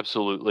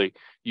 Absolutely.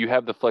 You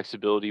have the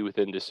flexibility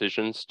within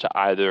decisions to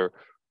either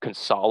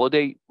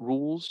consolidate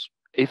rules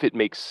if it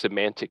makes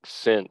semantic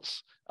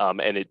sense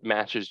and it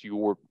matches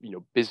your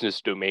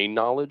business domain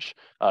knowledge.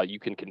 You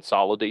can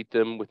consolidate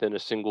them within a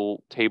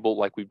single table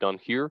like we've done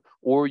here,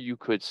 or you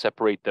could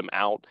separate them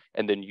out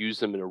and then use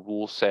them in a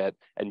rule set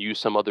and use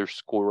some other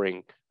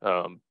scoring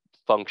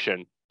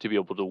function to be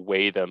able to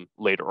weigh them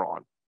later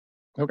on.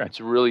 Okay.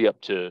 It's really up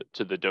to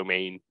the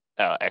domain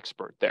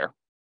expert there,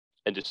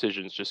 and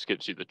decisions just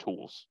gives you the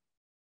tools.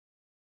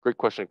 Great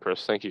question,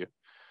 Chris. Thank you.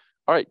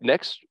 All right,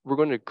 next, we're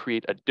going to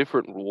create a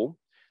different rule.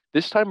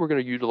 This time, we're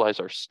going to utilize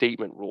our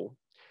statement rule,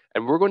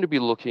 and we're going to be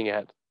looking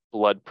at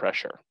blood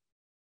pressure.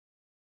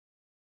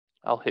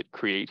 I'll hit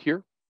create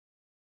here.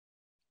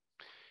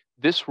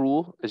 This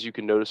rule, as you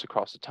can notice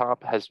across the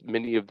top, has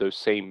many of those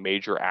same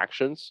major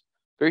actions,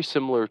 very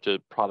similar to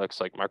products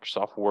like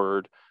Microsoft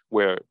Word,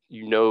 where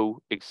you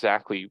know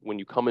exactly when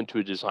you come into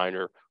a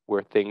designer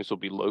where things will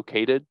be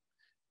located.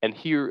 And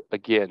here,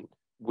 again,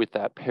 with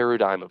that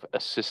paradigm of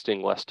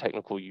assisting less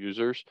technical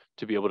users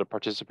to be able to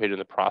participate in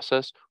the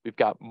process, we've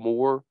got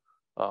more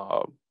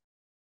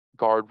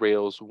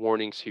guardrails,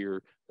 warnings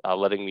here,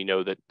 letting me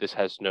know that this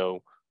has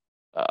no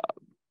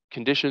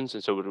conditions,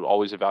 and so it would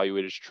always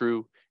evaluate as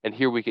true. And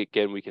here we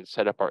can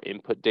set up our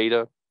input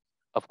data.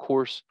 Of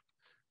course,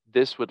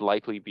 this would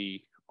likely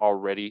be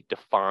already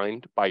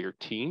defined by your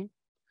team.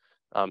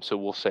 So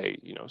we'll say,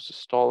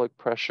 systolic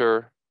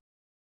pressure,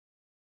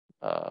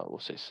 we'll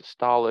say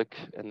systolic,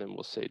 and then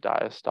we'll say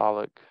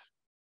diastolic.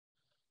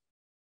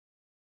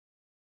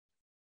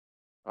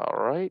 All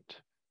right,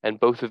 and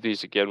both of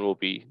these again will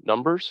be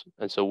numbers,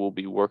 and so we'll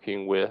be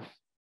working with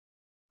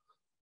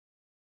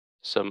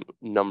some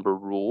number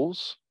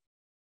rules.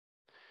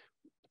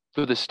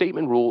 For the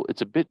statement rule,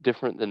 it's a bit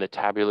different than the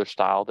tabular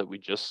style that we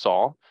just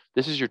saw.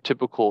 This is your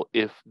typical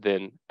if,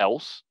 then,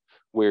 else,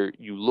 where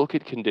you look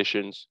at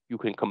conditions, you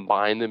can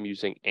combine them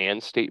using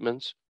and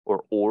statements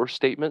or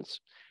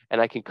statements,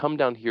 and I can come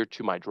down here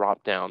to my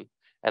drop down,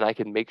 and I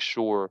can make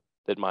sure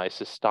that my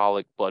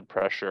systolic blood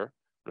pressure,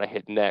 when I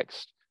hit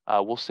next,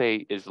 we'll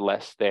say is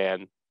less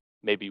than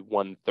maybe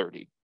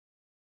 130.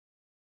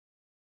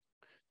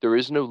 There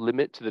is no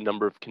limit to the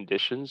number of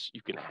conditions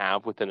you can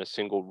have within a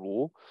single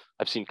rule.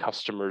 I've seen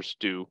customers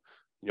do,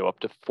 up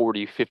to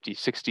 40, 50,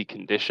 60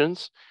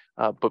 conditions.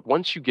 But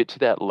once you get to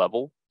that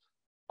level,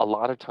 a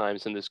lot of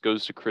times, and this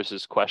goes to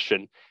Chris's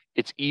question,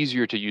 it's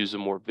easier to use a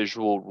more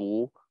visual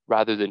rule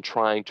rather than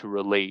trying to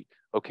relate,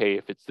 okay,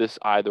 if it's this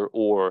either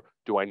or,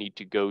 do I need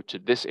to go to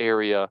this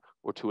area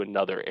or to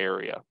another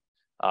area?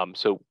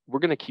 So we're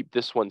going to keep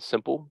this one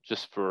simple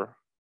just for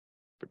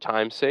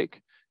time's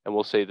sake. And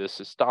we'll say the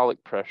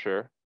systolic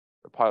pressure,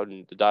 or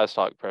pardon, the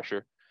diastolic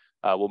pressure,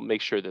 we'll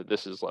make sure that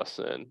this is less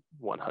than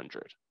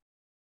 100.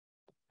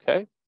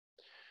 Okay?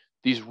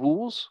 These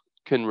rules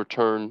can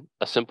return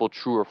a simple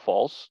true or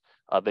false.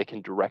 They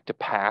can direct a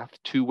path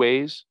two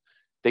ways.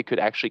 They could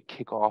actually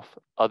kick off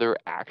other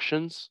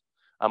actions,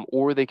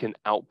 or they can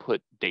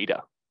output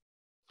data,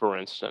 for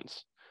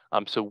instance.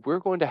 So we're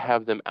going to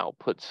have them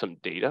output some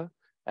data,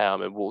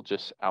 and we'll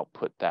just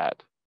output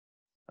that,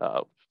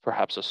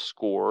 perhaps a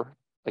score.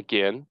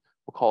 Again,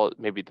 we'll call it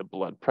maybe the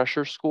blood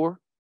pressure score.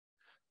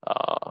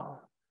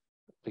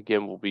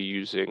 Again, we'll be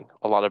using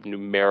a lot of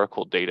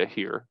numerical data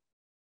here.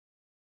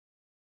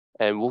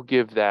 And we'll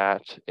give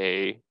that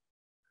a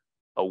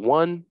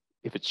 1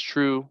 if it's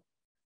true,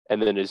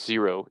 and then a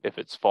 0 if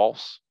it's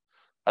false.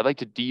 I'd like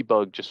to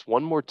debug just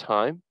one more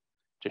time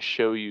to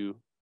show you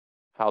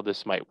how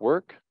this might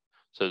work.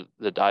 So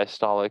the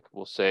diastolic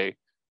we'll say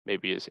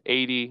maybe is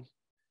 80,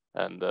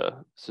 and the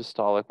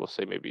systolic we'll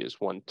say maybe is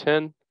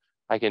 110.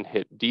 I can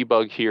hit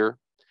debug here,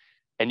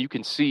 and you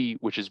can see,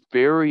 which is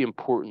very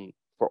important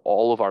for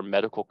all of our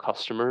medical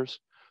customers,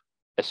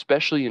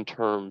 especially in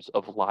terms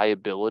of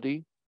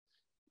liability,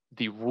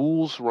 the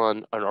rules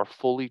run and are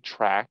fully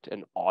tracked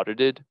and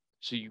audited,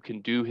 so you can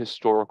do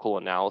historical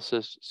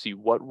analysis, see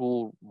what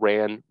rule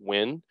ran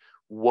when,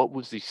 what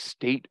was the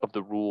state of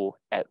the rule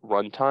at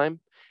runtime,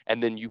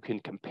 and then you can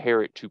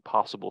compare it to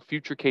possible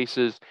future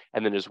cases,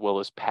 and then as well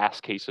as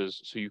past cases,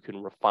 so you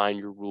can refine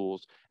your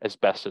rules as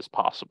best as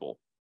possible.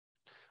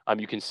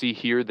 You can see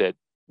here that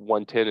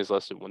 110 is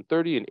less than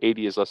 130 and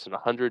 80 is less than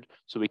 100.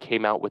 So we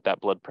came out with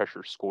that blood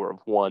pressure score of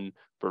 1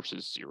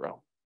 versus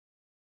 0.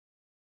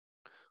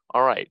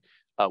 All right,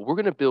 we're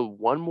going to build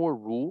one more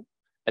rule,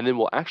 and then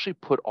we'll actually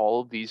put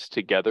all of these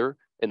together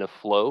in a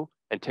flow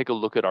and take a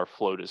look at our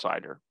flow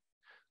designer.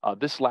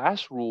 This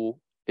last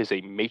rule is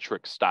a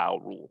matrix style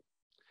rule.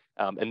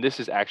 And this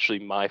is actually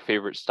my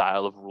favorite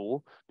style of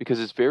rule because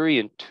it's very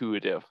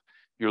intuitive.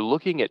 You're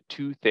looking at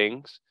two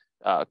things,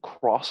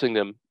 crossing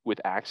them with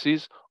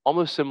axes,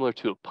 almost similar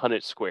to a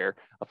Punnett square,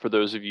 for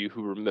those of you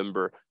who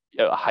remember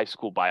high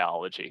school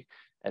biology.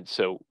 And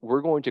so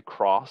we're going to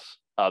cross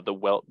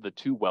the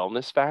two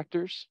wellness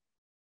factors.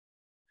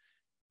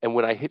 And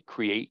when I hit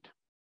create,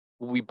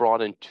 we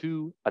brought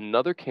into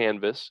another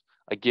canvas.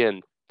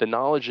 Again, the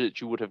knowledge that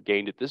you would have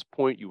gained at this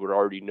point, you would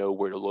already know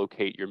where to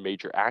locate your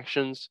major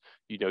actions.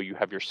 You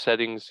have your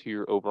settings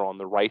here over on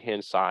the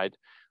right-hand side.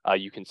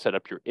 You can set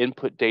up your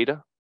input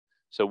data.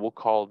 So we'll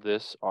call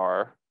this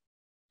our,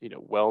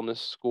 wellness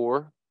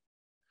score.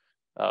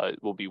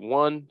 It will be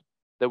 1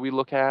 that we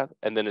look at,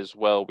 and then as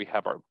well we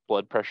have our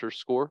blood pressure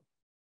score.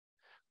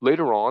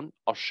 Later on,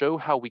 I'll show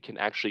how we can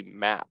actually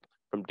map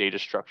from data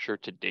structure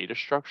to data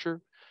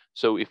structure.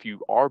 So if you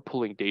are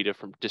pulling data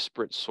from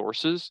disparate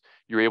sources,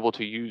 you're able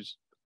to use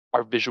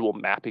our visual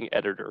mapping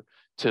editor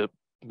to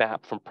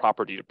map from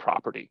property to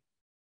property.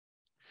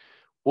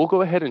 We'll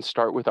go ahead and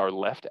start with our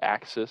left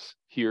axis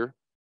here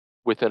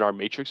within our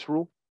matrix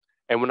rule.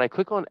 And when I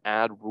click on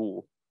add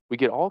rule, we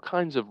get all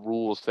kinds of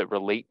rules that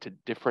relate to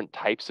different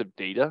types of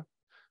data.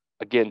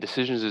 Again,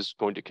 decisions is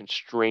going to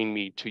constrain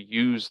me to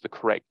use the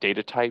correct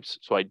data types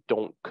so I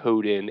don't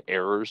code in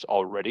errors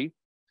already.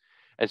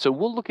 And so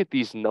we'll look at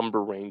these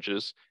number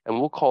ranges, and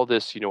we'll call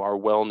this, our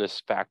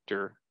wellness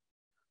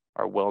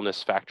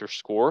factor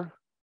score.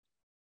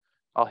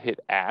 I'll hit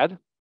add.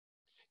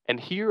 And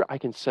here I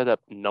can set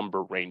up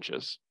number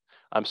ranges.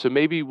 So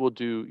maybe we'll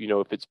do,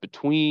 if it's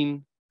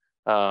between,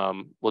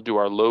 we'll do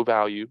our low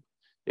value.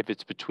 If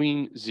it's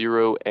between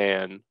 0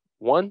 and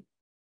 1,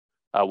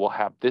 we'll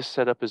have this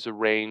set up as a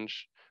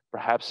range.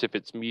 Perhaps if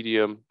it's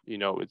medium,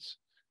 it's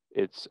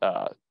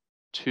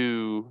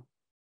 2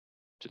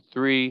 to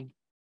 3,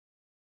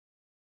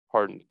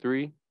 pardon,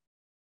 3,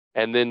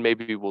 and then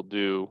maybe we'll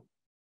do,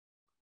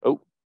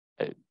 oh,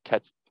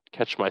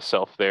 catch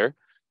myself there.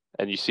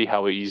 And you see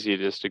how easy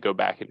it is to go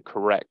back and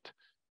correct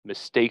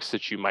mistakes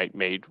that you might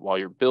made while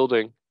you're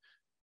building.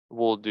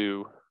 We'll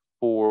do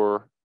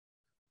 4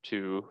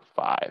 to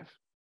 5.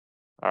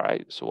 All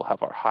right, so we'll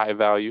have our high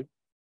value.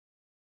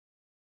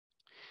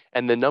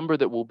 And the number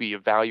that we'll be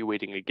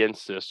evaluating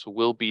against this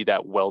will be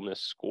that wellness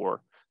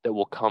score that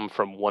will come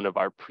from one of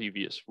our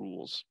previous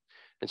rules.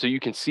 And so you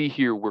can see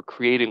here, we're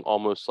creating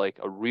almost like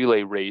a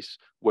relay race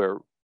where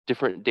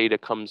different data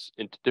comes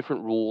into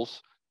different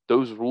rules.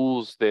 Those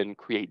rules then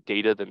create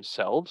data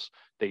themselves.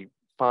 They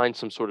find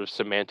some sort of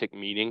semantic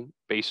meaning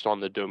based on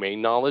the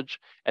domain knowledge,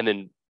 and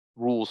then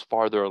rules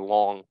farther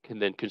along can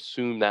then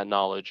consume that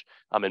knowledge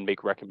and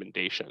make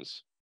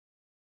recommendations.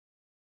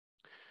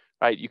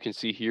 Right, you can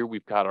see here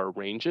we've got our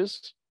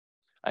ranges,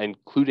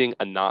 including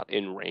a not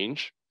in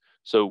range.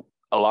 So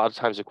a lot of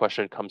times the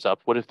question comes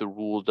up, what if the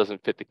rule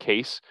doesn't fit the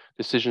case?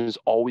 Decisions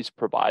always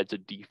provides a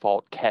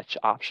default catch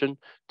option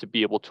to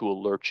be able to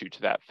alert you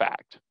to that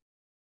fact.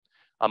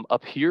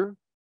 Up here,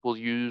 we'll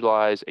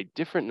utilize a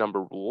different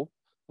number rule.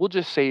 We'll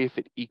just say if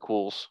it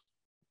equals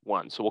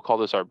 1. So we'll call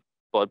this our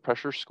blood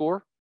pressure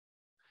score.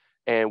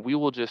 And we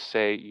will just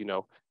say, you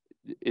know,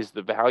 is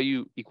the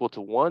value equal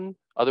to 1?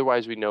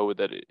 Otherwise, we know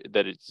that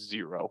it's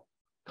 0,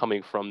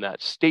 coming from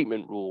that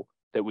statement rule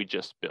that we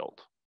just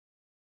built.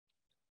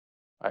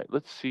 All right,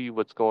 let's see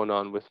what's going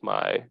on with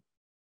my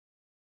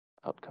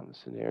outcome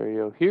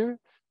scenario here.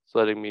 It's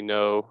letting me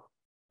know,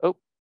 oh,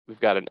 we've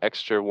got an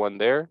extra 1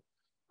 there.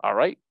 All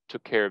right,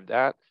 took care of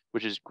that,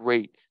 which is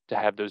great to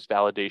have those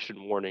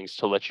validation warnings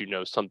to let you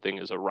know something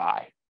is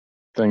awry.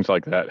 Things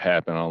like that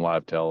happen on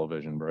live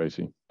television,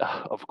 Bracy.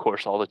 Of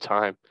course, all the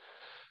time.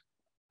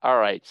 All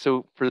right,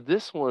 so for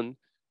this one,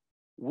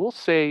 we'll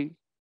say,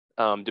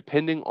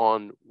 depending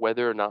on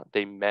whether or not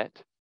they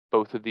met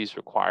both of these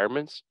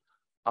requirements,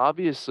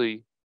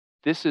 obviously,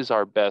 this is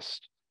our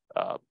best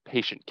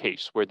patient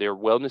case where their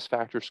wellness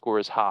factor score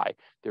is high,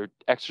 they're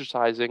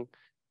exercising,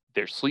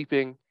 they're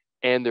sleeping,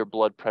 and their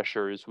blood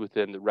pressure is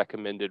within the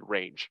recommended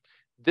range.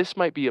 This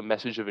might be a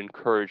message of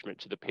encouragement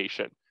to the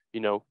patient. You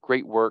know,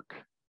 great work,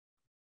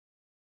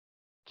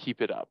 keep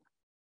it up.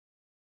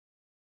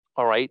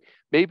 All right,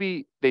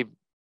 maybe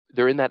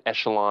they're in that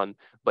echelon,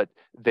 but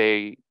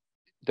their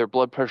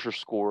blood pressure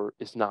score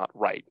is not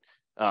right.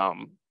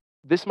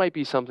 This might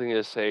be something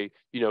to say,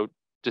 you know,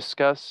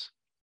 discuss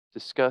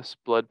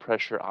blood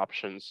pressure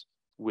options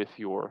with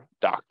your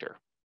doctor.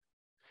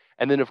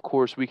 And then, of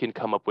course, we can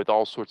come up with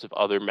all sorts of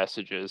other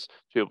messages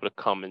to be able to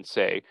come and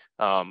say,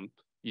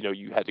 you know,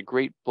 you had a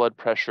great blood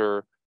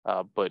pressure,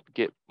 but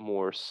get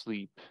more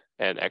sleep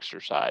and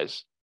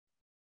exercise.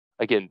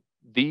 Again,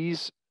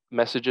 these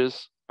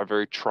messages are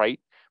very trite,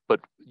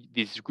 but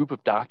these group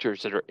of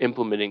doctors that are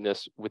implementing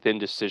this within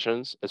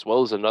Decisions, as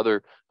well as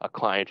another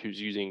client who's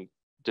using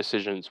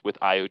Decisions with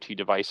IoT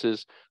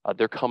devices,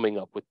 they're coming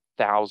up with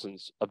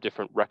thousands of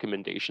different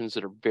recommendations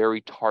that are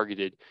very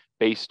targeted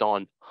based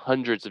on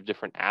hundreds of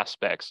different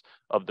aspects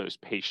of those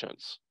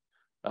patients.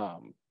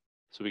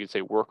 So we can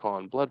say work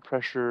on blood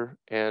pressure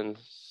and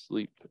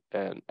sleep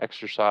and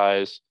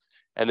exercise.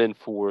 And then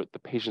for the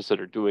patients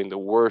that are doing the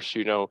worst,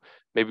 you know,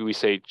 maybe we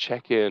say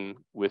check in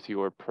with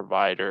your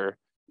provider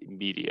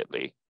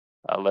immediately,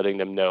 letting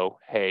them know,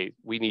 hey,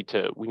 we need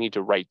to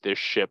right this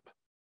ship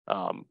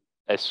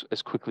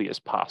as quickly as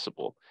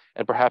possible.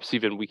 And perhaps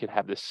even we can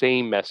have the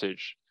same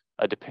message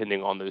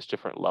depending on those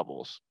different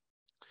levels.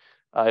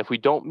 If we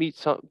don't meet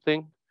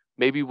something,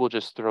 maybe we'll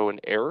just throw an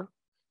error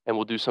and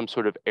we'll do some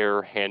sort of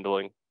error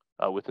handling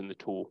within the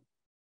tool.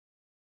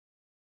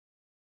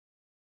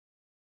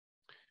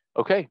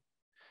 Okay,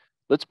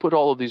 let's put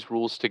all of these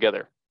rules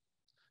together.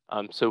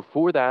 So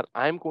for that,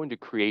 I'm going to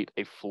create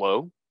a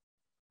flow.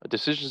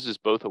 Decisions is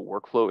both a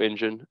workflow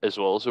engine as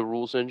well as a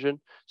rules engine.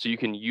 So you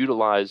can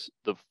utilize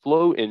the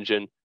flow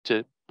engine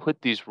to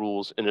put these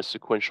rules in a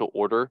sequential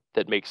order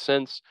that makes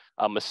sense,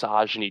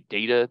 massage any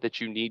data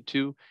that you need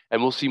to,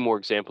 and we'll see more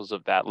examples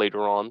of that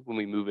later on when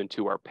we move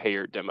into our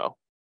payer demo.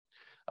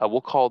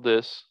 We'll call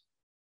this,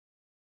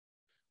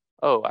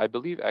 oh, I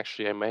believe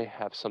actually I may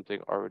have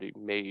something already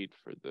made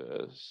for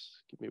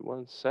this. Give me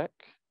one sec.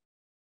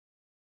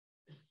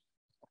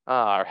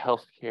 Our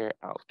healthcare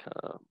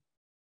outcome.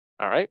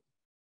 All right.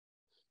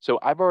 So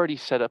I've already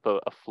set up a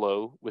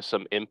flow with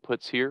some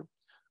inputs here.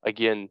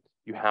 Again,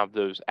 you have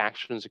those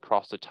actions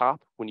across the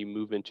top when you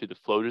move into the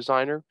flow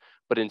designer,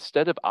 but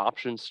instead of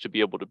options to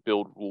be able to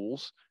build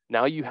rules,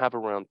 now you have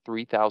around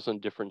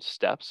 3,000 different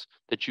steps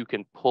that you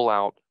can pull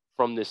out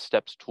from this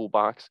steps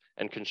toolbox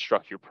and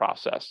construct your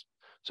process.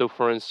 So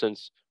for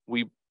instance,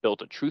 we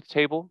built a truth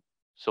table,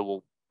 so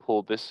we'll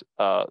pull this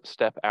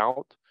step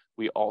out.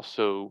 We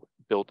also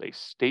built a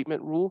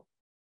statement rule.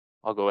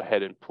 I'll go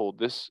ahead and pull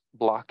this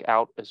block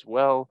out as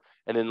well.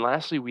 And then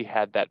lastly, we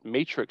had that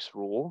matrix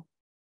rule,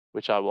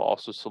 which I will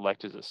also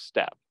select as a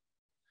step.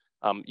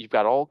 You've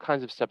got all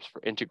kinds of steps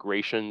for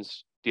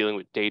integrations, dealing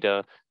with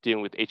data,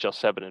 dealing with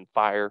HL7 and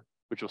FHIR.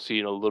 which we'll see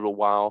in a little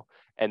while.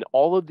 And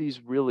all of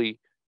these really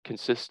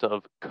consist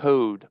of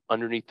code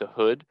underneath the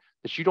hood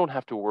that you don't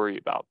have to worry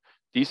about.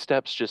 These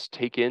steps just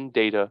take in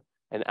data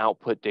and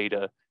output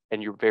data,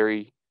 and you're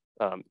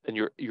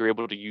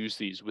able to use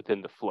these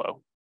within the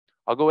flow.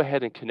 I'll go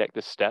ahead and connect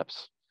the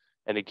steps.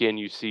 And again,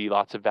 you see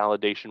lots of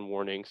validation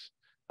warnings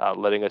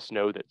letting us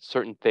know that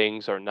certain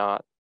things are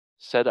not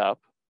set up.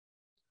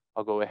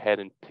 I'll go ahead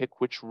and pick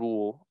which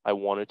rule I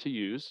wanted to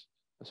use.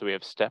 So we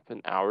have step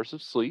and hours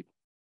of sleep.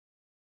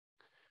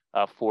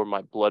 For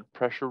my blood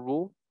pressure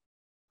rule,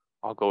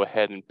 I'll go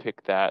ahead and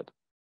pick that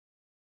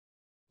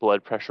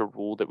blood pressure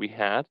rule that we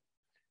had.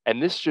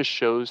 And this just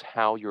shows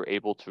how you're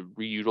able to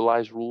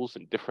reutilize rules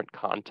in different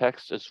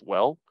contexts as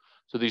well.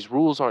 So these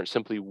rules aren't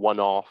simply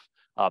one-off.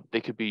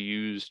 They could be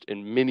used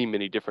in many,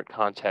 many different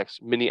contexts,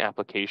 many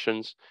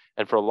applications.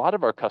 And for a lot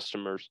of our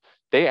customers,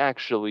 they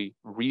actually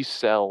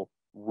resell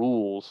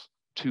rules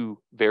to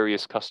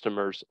various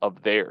customers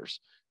of theirs.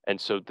 And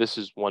so this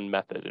is one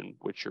method in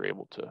which you're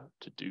able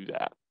to do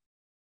that.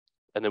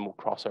 And then we'll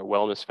cross our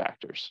wellness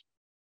factors.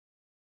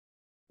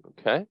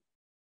 Okay.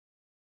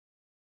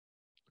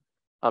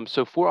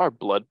 So for our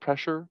blood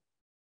pressure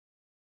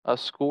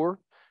score,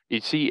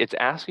 you see it's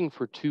asking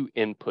for two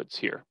inputs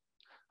here.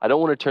 I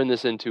don't want to turn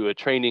this into a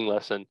training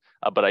lesson,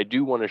 but I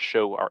do want to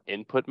show our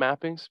input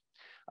mappings.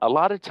 A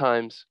lot of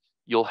times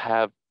you'll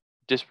have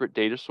disparate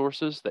data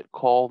sources that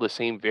call the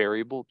same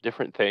variable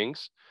different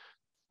things.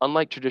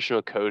 Unlike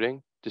traditional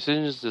coding,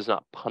 decisions does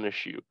not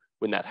punish you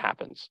when that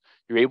happens.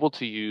 You're able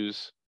to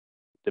use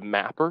the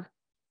mapper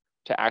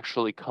to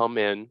actually come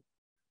in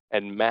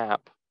and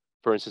map.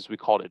 For instance, we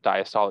called it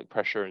diastolic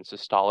pressure and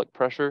systolic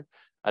pressure.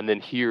 And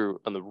then here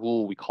on the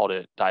rule, we called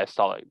it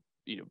diastolic,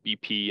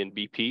 BP and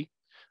BP.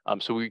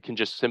 So we can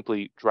just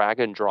simply drag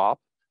and drop,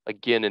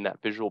 again, in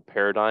that visual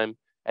paradigm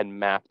and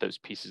map those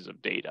pieces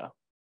of data.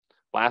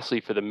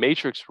 Lastly, for the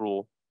matrix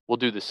rule, we'll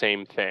do the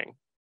same thing.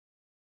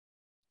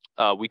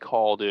 We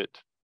called it,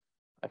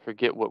 I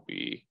forget what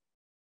we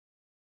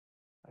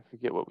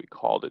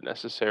called it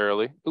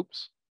necessarily.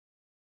 Oops,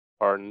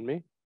 pardon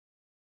me.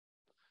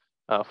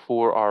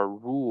 For our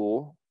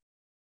rule.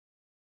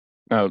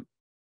 Now,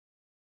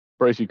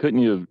 Bracy, couldn't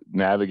you have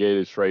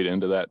navigated straight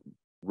into that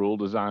rule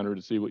designer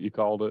to see what you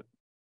called it?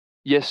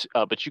 Yes,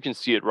 but you can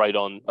see it right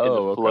on in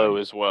the flow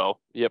as well.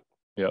 Yep.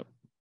 Yep.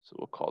 So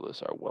we'll call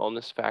this our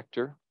wellness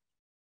factor.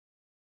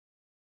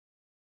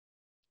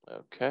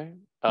 Okay.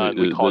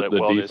 We called it the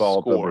wellness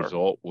default score. of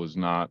result was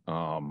not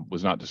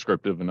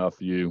descriptive enough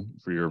for you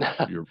for your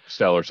your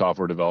stellar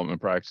software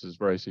development practices,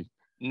 Bracy?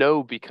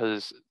 No,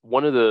 because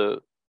one of the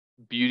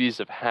beauties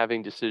of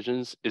having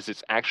decisions is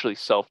it's actually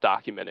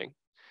self-documenting.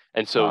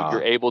 And so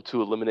you're able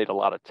to eliminate a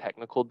lot of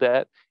technical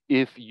debt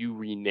if you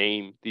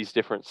rename these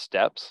different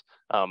steps,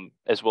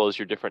 as well as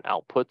your different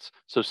outputs.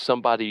 So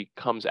somebody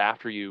comes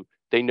after you,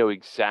 they know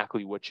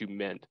exactly what you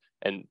meant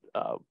and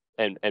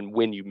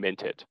when you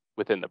meant it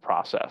within the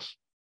process.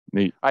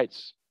 Neat. All right.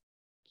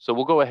 So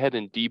we'll go ahead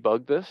and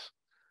debug this.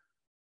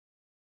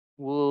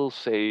 We'll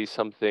say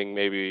something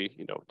maybe,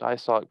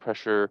 diastolic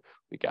pressure.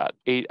 We got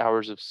 8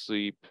 hours of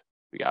sleep.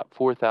 We got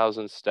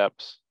 4,000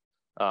 steps.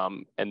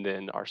 And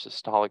then our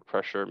systolic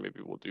pressure, maybe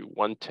we'll do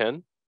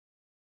 110.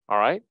 All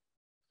right.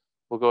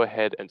 We'll go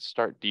ahead and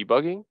start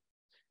debugging.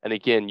 And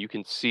again, you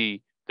can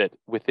see that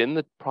within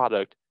the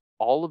product,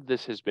 all of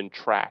this has been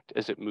tracked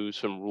as it moves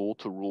from rule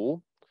to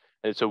rule.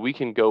 And so we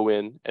can go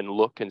in and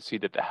look and see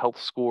that the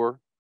health score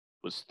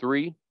was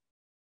 3.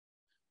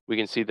 We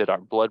can see that our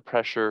blood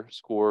pressure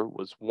score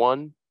was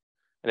 1.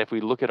 And if we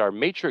look at our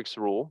matrix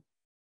rule,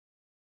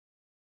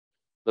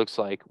 looks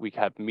like we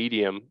have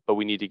medium, but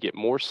we need to get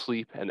more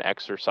sleep and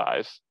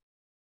exercise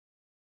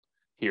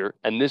here.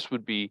 And this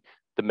would be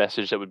the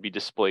message that would be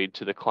displayed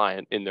to the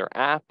client in their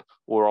app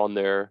or on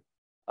their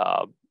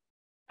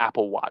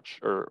Apple Watch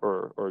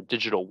or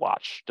digital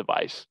watch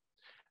device.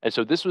 And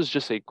so this was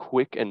just a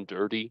quick and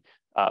dirty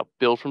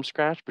build from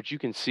scratch, but you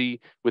can see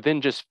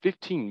within just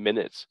 15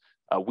 minutes,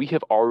 we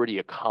have already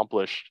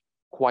accomplished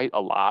quite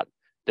a lot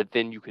that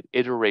then you could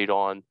iterate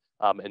on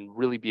and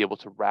really be able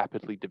to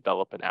rapidly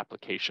develop an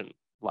application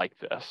like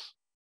this.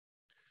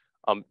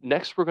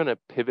 Next, we're going to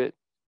pivot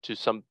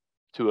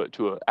to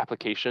an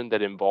application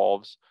that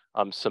involves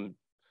some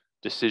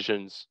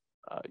decisions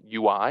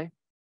UI.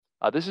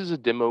 This is a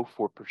demo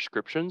for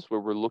prescriptions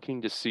where we're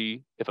looking to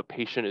see if a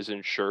patient is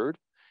insured,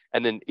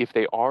 and then if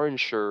they are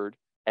insured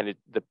and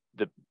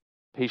the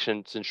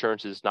patient's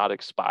insurance is not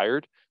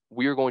expired,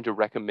 we are going to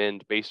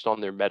recommend, based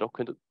on their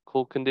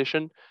medical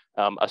condition,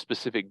 a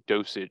specific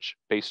dosage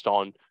based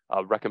on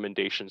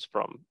recommendations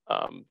from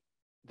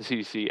the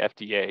CDC,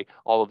 FDA,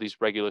 all of these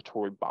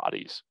regulatory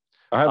bodies.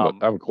 I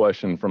have a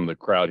question from the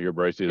crowd here,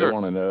 Bracy. Sure. They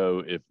want to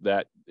know if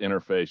that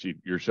interface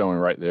you're showing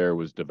right there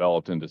was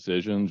developed in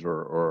Decisions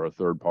or a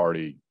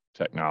third-party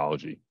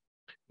technology.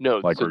 No,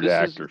 like so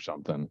Redact or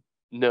something.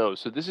 No,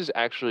 so this is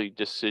actually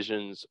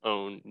Decision's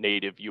own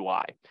native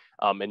UI.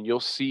 And you'll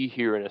see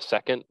here in a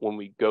second when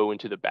we go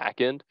into the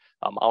backend,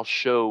 I'll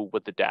show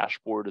what the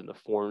dashboard and the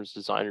forms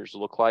designers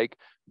look like.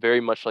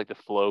 Very much like the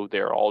flow,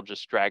 they're all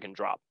just drag and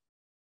drop.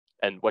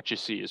 and what you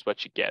see is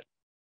what you get.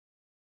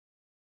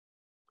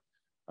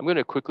 I'm going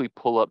to quickly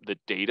pull up the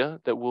data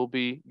that we'll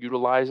be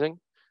utilizing.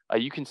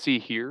 You can see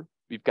here,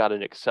 we've got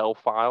an Excel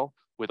file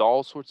with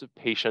all sorts of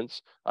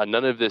patients.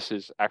 None of this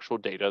is actual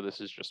data. This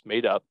is just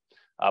made up.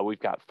 We've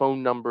got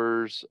phone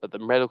numbers, the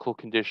medical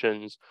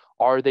conditions,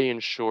 are they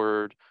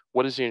insured,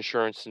 what is the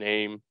insurance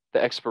name,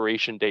 the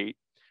expiration date,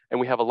 and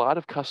we have a lot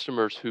of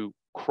customers who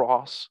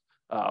cross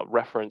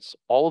reference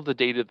all of the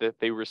data that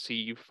they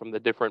receive from the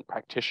different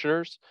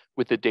practitioners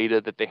with the data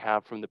that they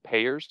have from the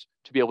payers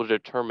to be able to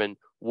determine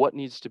what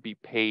needs to be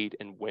paid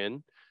and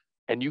when.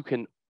 And you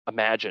can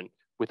imagine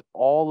with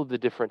all of the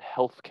different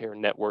healthcare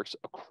networks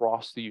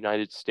across the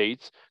United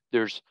States,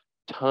 there's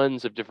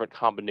tons of different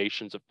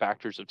combinations of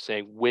factors of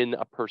saying when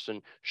a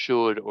person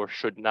should or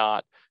should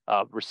not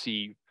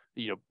receive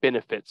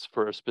benefits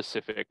for a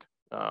specific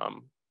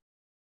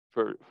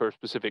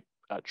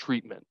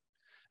treatment.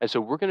 And so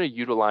we're going to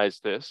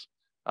utilize this.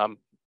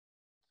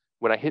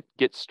 When I hit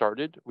get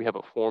started, we have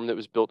a form that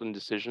was built in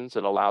Decisions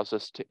that allows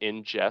us to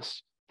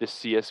ingest this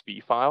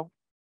CSV file.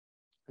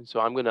 And so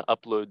I'm going to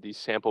upload these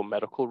sample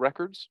medical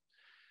records.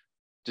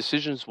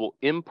 Decisions will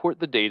import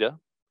the data.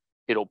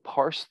 It'll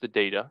parse the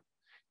data.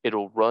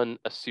 It'll run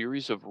a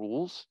series of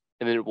rules,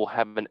 and then it will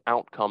have an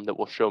outcome that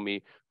will show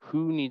me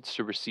who needs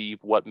to receive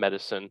what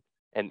medicine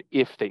and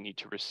if they need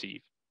to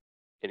receive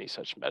any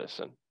such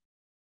medicine.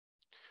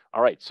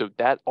 All right, so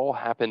that all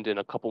happened in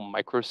a couple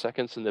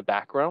microseconds in the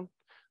background,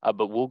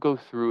 but we'll go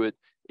through it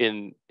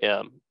in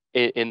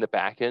the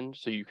back end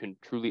so you can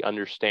truly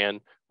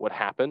understand what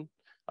happened.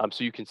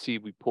 So you can see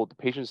we pulled the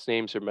patient's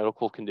names, their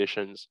medical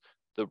conditions,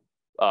 the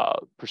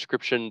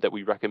prescription that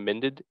we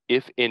recommended,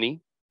 if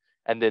any,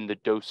 and then the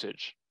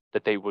dosage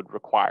that they would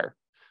require.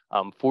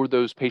 For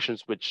those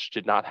patients which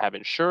did not have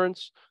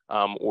insurance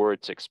or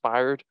it's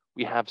expired,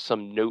 we have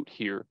some note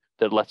here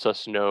that lets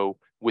us know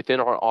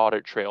within our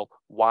audit trail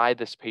why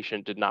this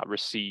patient did not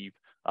receive,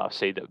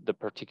 say, the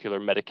particular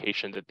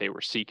medication that they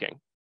were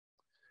seeking.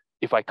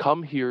 If I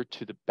come here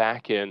to the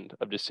back end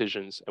of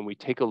Decisions and we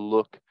take a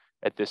look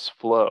at this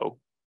flow,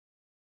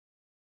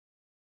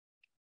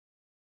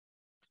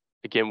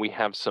 again, we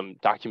have some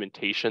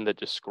documentation that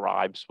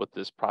describes what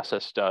this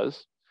process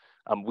does.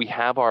 We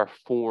have our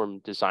form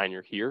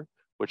designer here,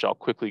 which I'll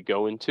quickly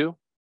go into.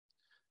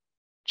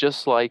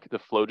 Just like the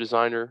flow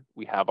designer,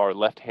 we have our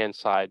left-hand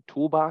side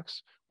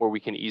toolbox where we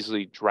can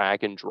easily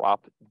drag and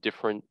drop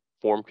different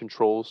form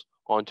controls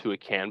onto a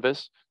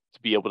canvas to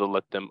be able to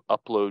let them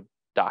upload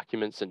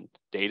documents and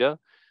data.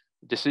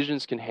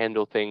 Decisions can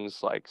handle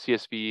things like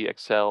CSV,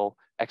 Excel,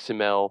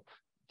 XML,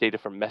 data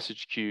from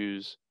message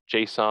queues,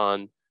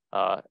 JSON,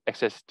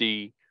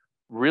 XSD,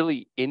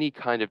 really any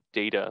kind of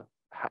data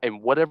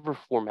in whatever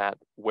format,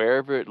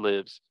 wherever it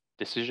lives.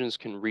 Decisions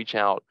can reach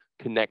out,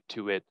 connect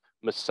to it,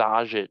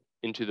 massage it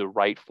into the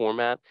right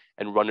format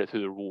and run it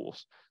through the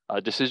rules.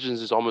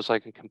 Decisions is almost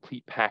like a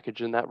complete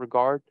package in that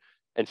regard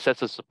and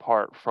sets us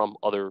apart from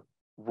other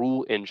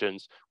rule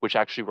engines, which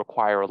actually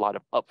require a lot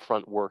of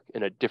upfront work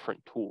in a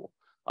different tool.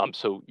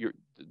 So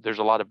there's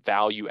a lot of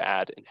value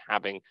add in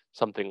having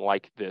something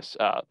like this,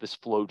 this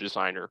flow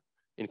designer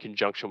in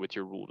conjunction with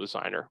your rule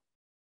designer.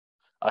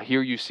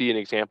 Here you see an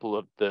example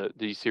of the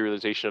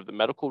deserialization of the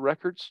medical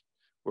records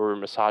where we're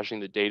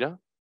massaging the data.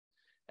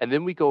 And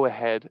then we go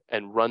ahead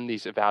and run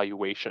these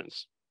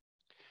evaluations.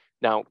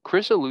 Now,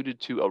 Chris alluded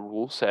to a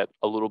rule set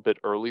a little bit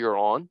earlier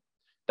on.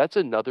 That's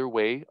another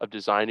way of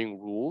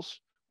designing rules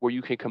where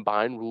you can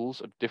combine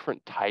rules of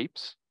different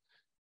types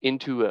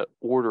into an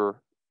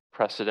order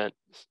precedent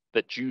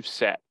that you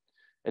set.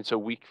 And so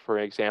we, for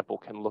example,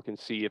 can look and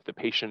see if the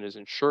patient is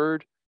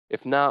insured.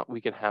 If not,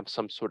 we can have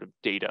some sort of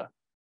data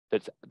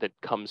that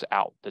comes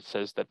out that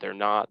says that they're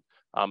not.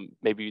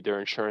 Maybe their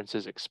insurance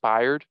is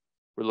expired.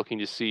 We're looking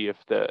to see if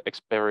the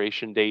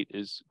expiration date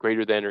is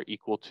greater than or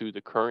equal to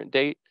the current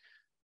date.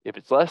 If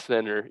it's less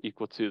than or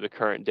equal to the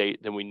current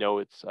date, then we know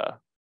it's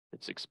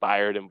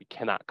expired and we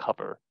cannot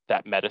cover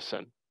that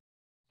medicine.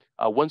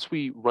 Once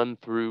we run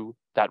through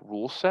that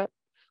rule set,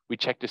 we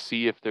check to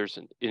see if there's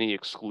any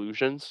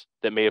exclusions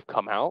that may have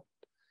come out.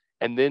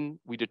 And then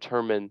we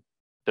determine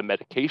the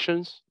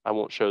medications. I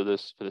won't show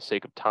this for the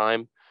sake of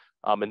time.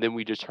 And then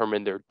we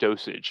determine their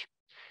dosage.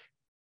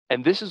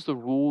 And this is the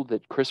rule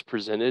that Chris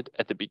presented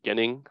at the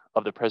beginning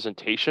of the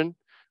presentation,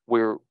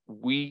 where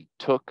we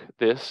took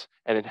this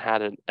and it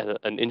had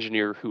an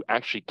engineer who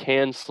actually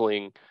can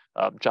sling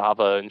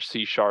Java and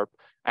C#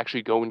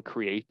 actually go and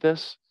create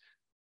this.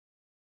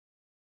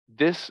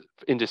 This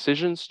in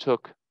Decisions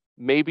took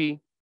maybe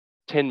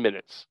 10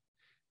 minutes.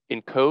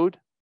 In code,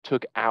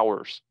 took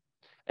hours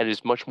and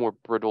is much more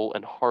brittle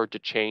and hard to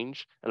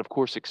change, and of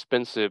course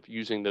expensive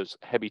using those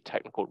heavy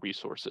technical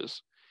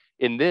resources.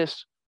 In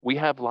this, we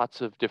have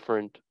lots of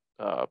different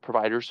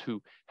providers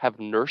who have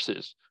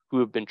nurses who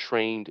have been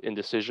trained in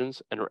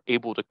Decisions and are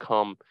able to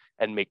come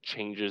and make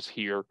changes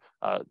here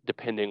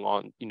depending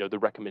on the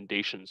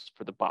recommendations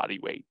for the body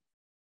weight.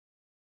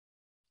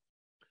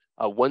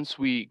 Once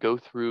we go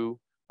through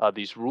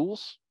these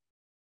rules,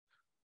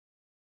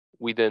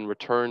 we then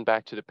return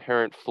back to the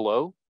parent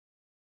flow.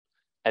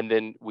 and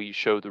then we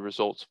show the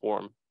results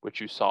form,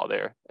 which you saw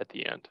there at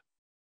the end.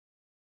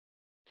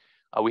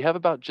 We have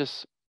about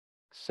just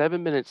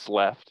 7 minutes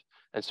left,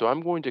 and so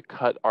I'm going to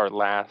cut our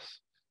last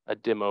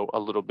demo a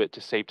little bit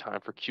to save time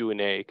for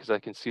Q&A because I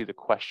can see the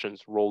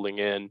questions rolling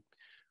in.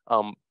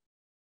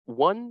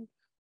 One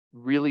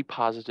really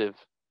positive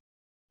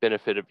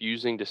benefit of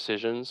using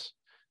decisions,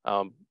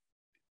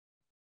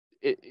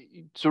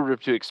 sort of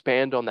to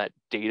expand on that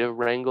data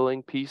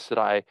wrangling piece that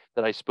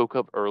I spoke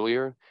of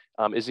earlier,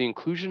 is the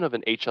inclusion of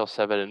an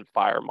HL7 and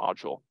FHIR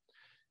module.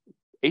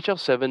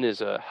 HL7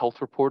 is a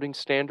health reporting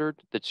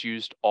standard that's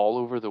used all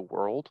over the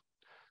world.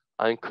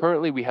 And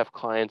currently we have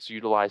clients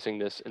utilizing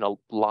this in a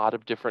lot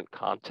of different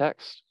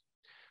contexts,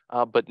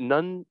 but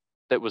none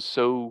that was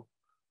so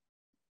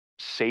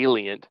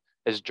salient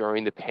as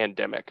during the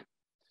pandemic,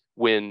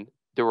 when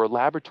there were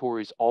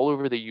laboratories all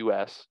over the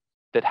US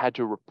that had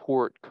to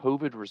report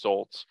COVID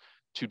results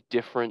to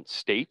different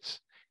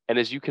states. And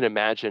as you can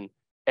imagine,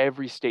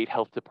 every state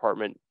health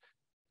department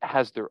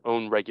has their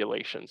own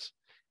regulations.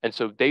 And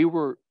so they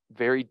were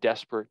very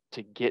desperate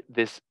to get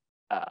this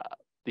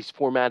these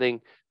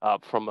formatting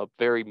from a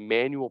very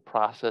manual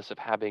process of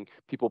having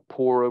people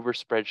pore over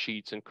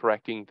spreadsheets and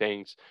correcting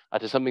things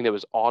to something that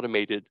was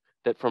automated,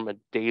 that from a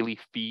daily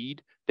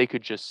feed, they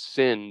could just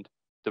send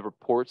the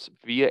reports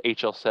via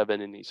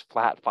HL7 in these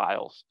flat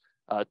files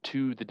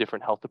to the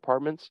different health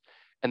departments.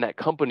 And that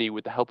company,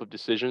 with the help of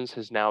Decisions,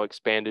 has now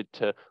expanded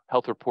to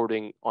health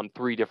reporting on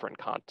 3 different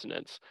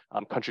continents,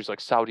 countries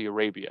like Saudi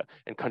Arabia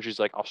and countries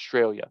like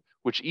Australia,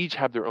 which each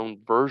have their own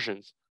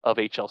versions of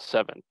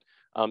HL7.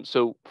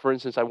 So, for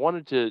instance, I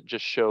wanted to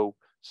just show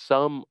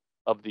some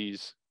of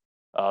these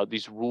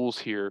rules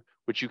here,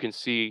 which you can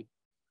see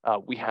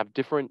we have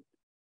different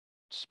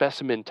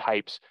specimen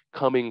types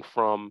coming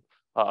from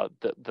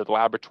the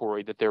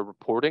laboratory that they're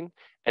reporting,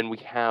 and we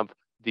have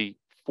the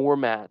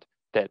format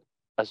that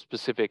a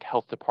specific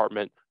health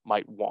department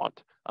might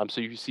want.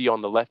 So you see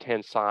on the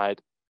left-hand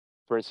side,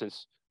 for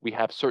instance, we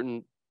have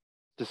certain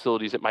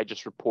facilities that might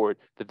just report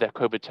that the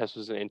COVID test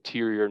was an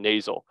anterior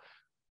nasal.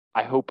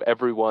 I hope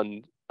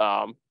everyone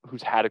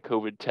who's had a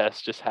COVID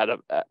test just had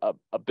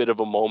a bit of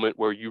a moment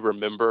where you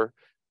remember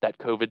that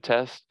COVID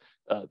test.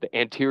 The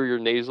anterior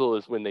nasal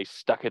is when they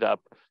stuck it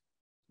up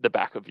the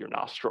back of your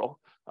nostril.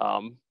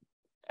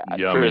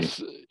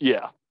 Chris,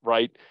 yeah,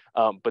 right.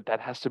 But that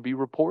has to be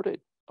reported,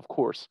 of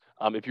course.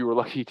 If you were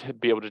lucky to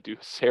be able to do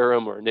a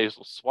serum or a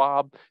nasal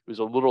swab, it was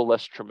a little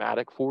less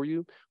traumatic for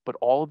you. But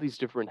all of these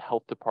different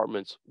health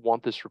departments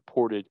want this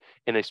reported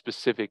in a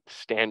specific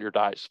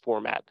standardized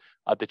format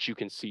that you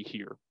can see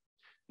here.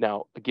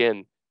 Now,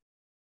 again,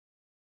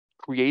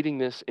 creating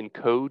this in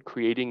code,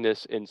 creating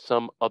this in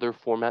some other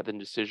format than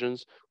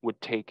Decisions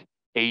would take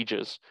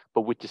ages.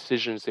 But with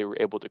Decisions, they were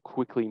able to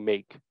quickly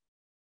make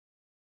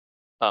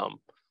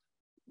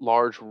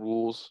large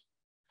rules.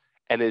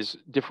 And as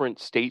different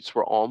states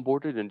were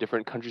onboarded and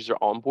different countries are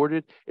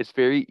onboarded, it's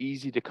very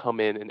easy to come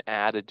in and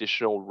add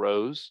additional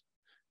rows,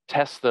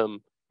 test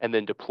them, and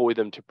then deploy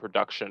them to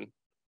production.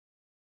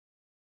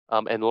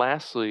 And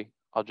lastly,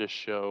 I'll just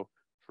show,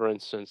 for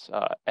instance,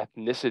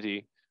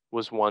 ethnicity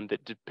was one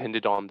that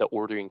depended on the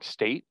ordering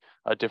state.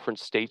 Different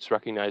states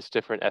recognize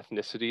different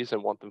ethnicities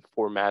and want them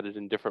formatted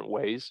in different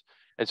ways.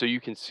 And so you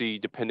can see,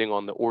 depending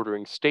on the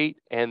ordering state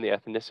and the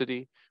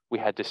ethnicity, we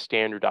had to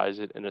standardize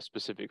it in a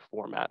specific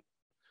format.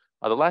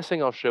 The last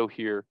thing I'll show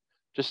here,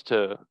 just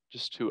to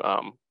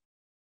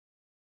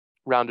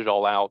round it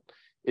all out,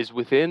 is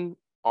within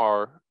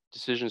our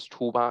Decisions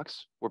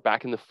toolbox. We're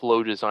back in the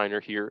Flow Designer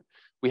here.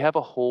 We have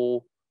a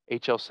whole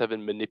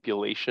HL7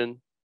 manipulation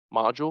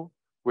module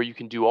where you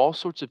can do all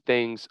sorts of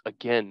things,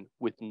 again,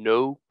 with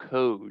no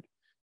code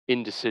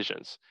in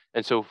Decisions.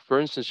 And so, for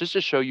instance, just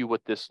to show you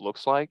what this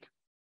looks like,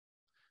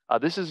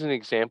 this is an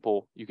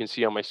example you can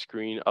see on my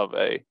screen of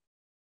a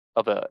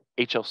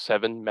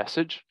HL7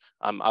 message.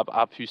 I've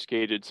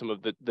obfuscated some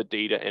of the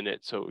data in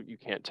it so you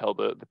can't tell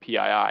the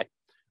PII,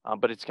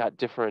 but it's got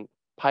different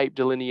pipe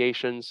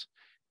delineations.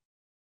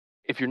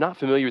 If you're not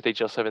familiar with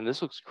HL7,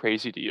 this looks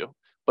crazy to you,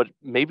 but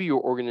maybe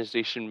your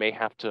organization may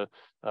have to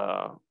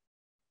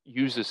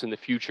use this in the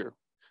future.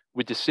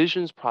 With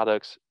Decisions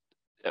products,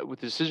 with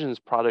Decisions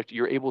product,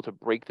 you're able to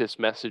break this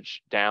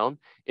message down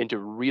into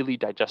really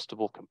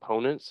digestible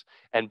components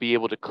and be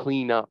able to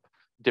clean up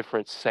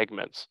different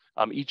segments.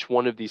 Each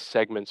one of these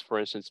segments, for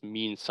instance,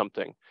 means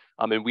something.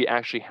 And we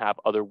actually have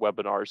other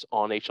webinars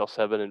on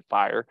HL7 and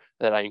FHIR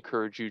that I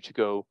encourage you to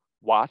go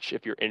watch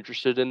if you're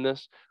interested in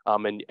this.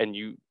 And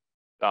you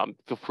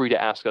feel free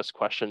to ask us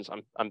questions.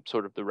 I'm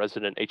sort of the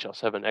resident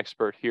HL7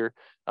 expert here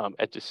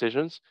at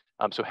Decisions.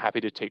 I'm so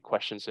happy to take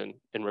questions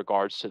in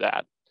regards to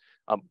that.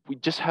 We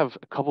just have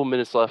a couple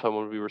minutes left. I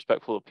want to be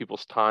respectful of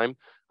people's time.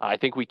 I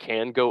think we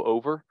can go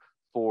over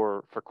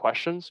for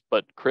questions,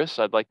 but Chris,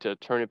 I'd like to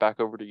turn it back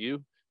over to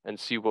you and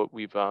see what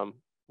we've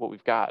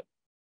got.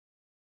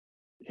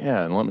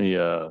 Yeah, and let me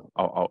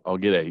I'll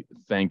get a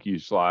thank you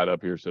slide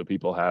up here so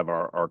people have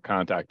our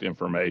contact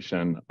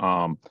information.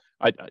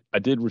 I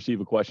did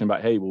receive a question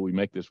about, hey, will we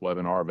make this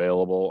webinar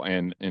available?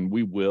 And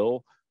we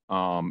will.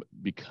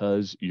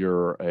 because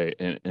you're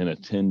an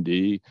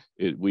attendee,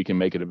 we can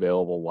make it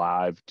available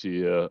live to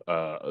you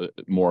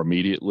more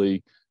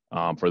immediately.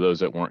 For those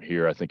that weren't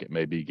here, I think it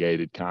may be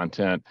gated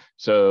content.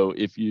 So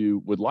if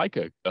you would like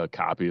a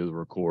copy of the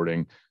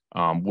recording,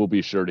 we'll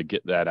be sure to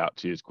get that out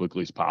to you as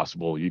quickly as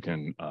possible. You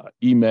can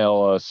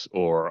email us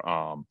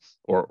or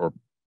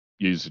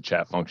use the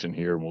chat function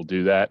here, and we'll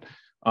do that.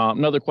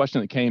 Another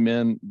question that came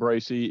in,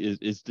 Bracy,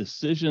 is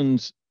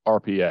decisions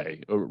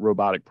RPA,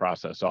 robotic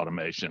process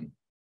automation?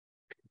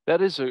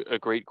 That is a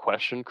great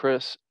question,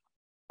 Chris.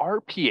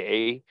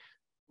 RPA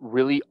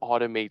really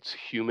automates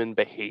human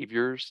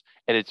behaviors,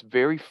 and it's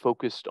very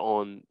focused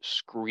on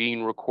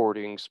screen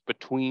recordings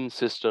between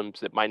systems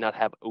that might not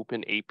have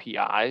open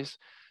APIs,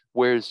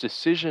 whereas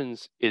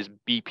decisions is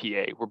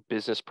BPA, or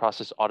business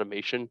process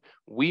automation.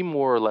 We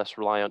more or less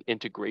rely on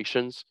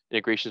integrations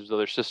with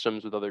other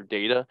systems, with other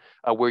data,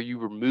 where you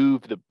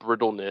remove the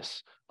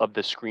brittleness of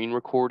the screen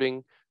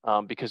recording,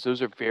 because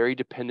those are very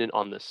dependent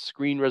on the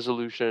screen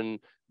resolution,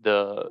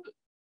 the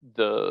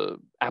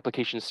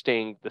application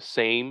staying the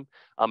same.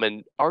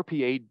 And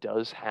RPA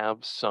does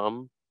have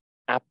some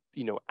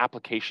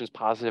applications,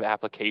 positive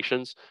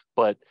applications,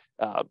 but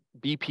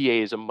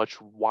BPA is a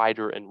much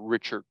wider and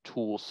richer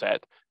tool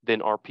set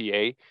than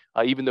RPA,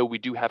 even though we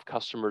do have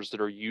customers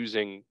that are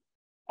using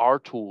our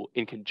tool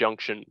in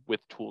conjunction with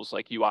tools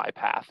like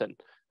UiPath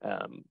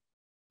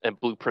and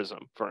Blue Prism,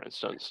 for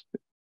instance.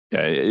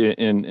 Yeah,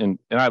 and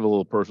I have a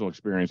little personal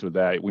experience with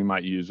that. We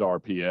might use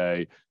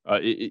RPA.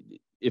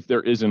 If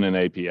there isn't an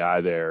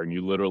API there and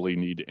you literally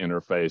need to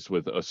interface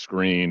with a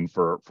screen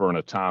for an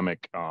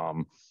atomic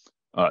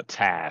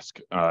task,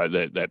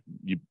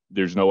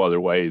 there's no other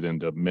way than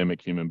to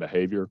mimic human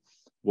behavior,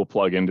 we'll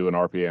plug into an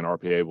RPA, and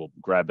RPA will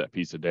grab that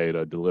piece of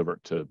data, deliver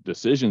it to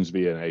decisions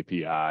via an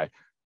API,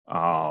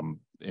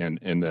 and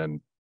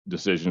then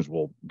decisions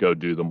will go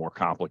do the more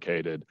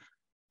complicated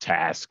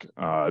task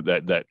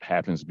that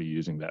happens to be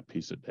using that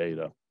piece of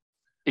data.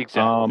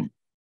 Exactly.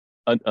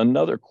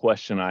 Another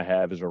question I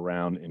have is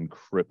around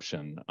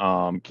encryption.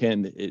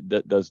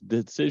 Does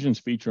decisions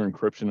feature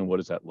encryption, and what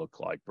does that look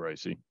like,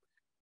 Bracy?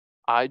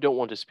 I don't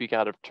want to speak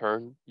out of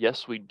turn.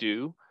 Yes, we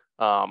do,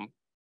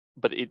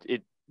 but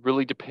it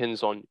really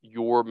depends on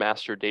your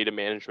master data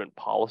management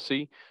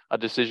policy.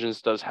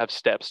 Decisions does have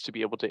steps to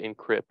be able to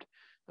encrypt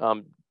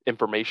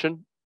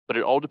information, but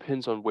it all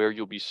depends on where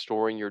you'll be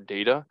storing your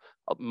data.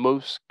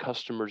 Most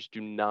customers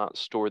do not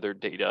store their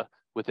data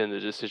within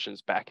the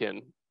decisions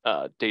backend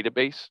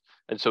database,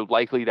 and so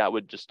likely that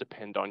would just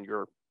depend on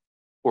your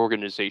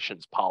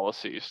organization's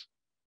policies.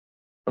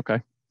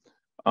 Okay.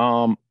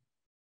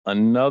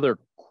 Another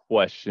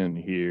question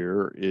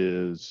here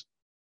is,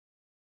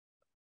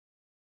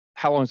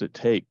 how long does it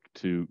take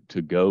to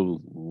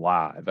go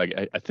live?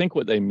 I think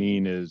what they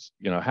mean is,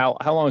 how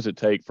long does it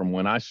take from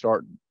when I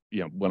start,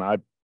 when I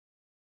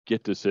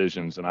get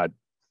decisions and I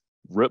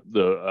rip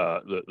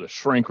the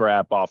shrink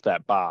wrap off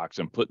that box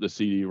and put the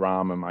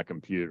CD-ROM in my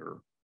computer?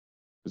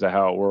 Is that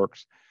how it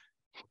works?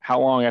 How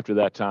long after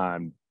that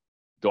time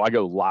do I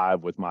go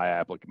live with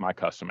my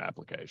custom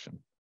application?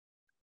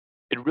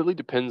 It really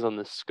depends on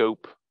the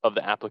scope of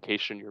the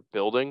application you're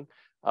building.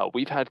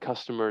 We've had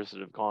customers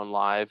that have gone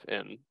live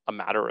in a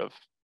matter of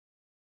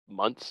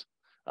months,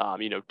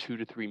 2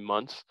 to 3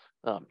 months,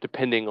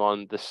 depending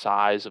on the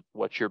size of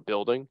what you're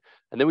building.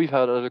 And then we've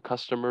had other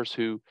customers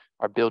who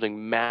are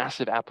building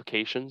massive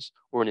applications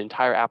or an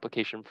entire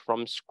application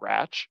from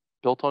scratch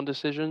built on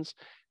decisions,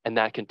 and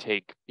that can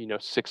take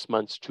 6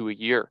 months to a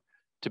year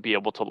to be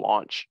able to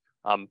launch.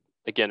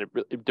 Again,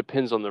 it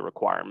depends on the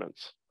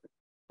requirements.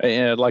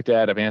 And I'd like to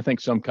add, I think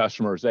some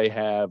customers, they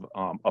have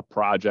a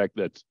project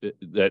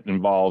that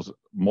involves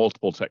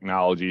multiple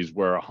technologies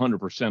where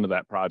 100% of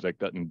that project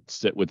doesn't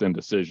sit within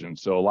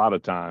decisions. So a lot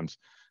of times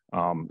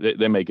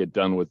they may get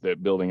done with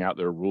building out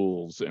their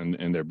rules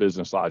and their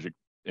business logic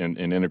and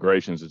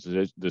integrations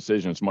and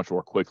decisions much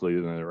more quickly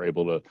than they're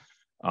able to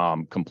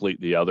complete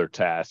the other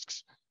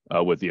tasks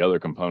with the other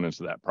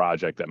components of that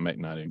project that might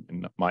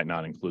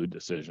not include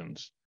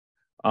decisions.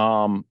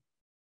 Have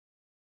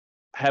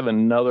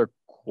another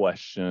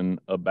question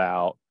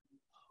about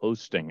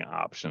hosting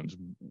options.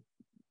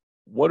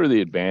 What are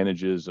the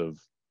advantages of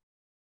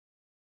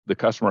the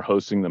customer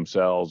hosting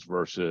themselves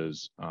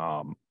versus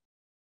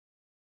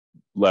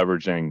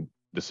leveraging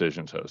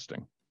decisions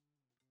hosting?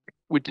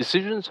 With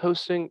decisions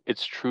hosting,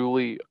 it's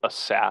truly a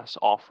SaaS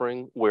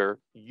offering where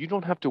you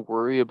don't have to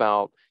worry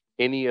about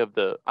any of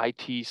the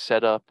IT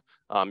setup.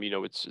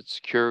 It's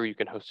secure. You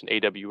can host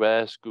in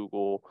AWS,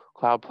 Google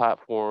Cloud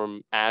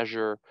Platform,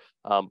 Azure,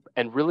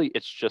 and really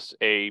it's just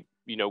a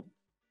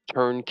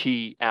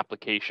turnkey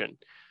application.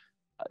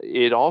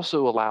 It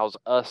also allows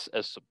us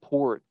as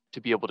support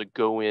to be able to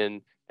go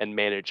in and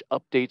manage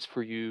updates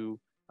for you,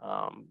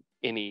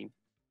 any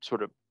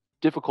sort of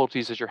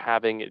difficulties that you're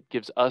having. It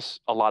gives us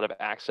a lot of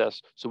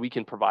access so we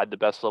can provide the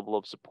best level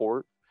of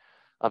support.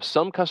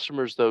 Some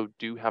customers, though,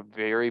 do have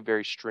very,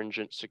 very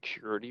stringent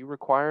security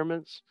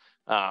requirements,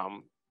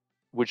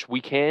 which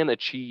we can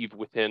achieve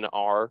within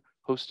our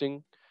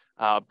hosting.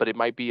 but it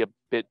might be a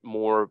bit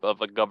more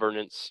of a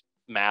governance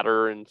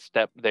matter and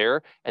step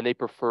there, and they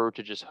prefer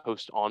to just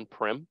host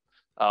on-prem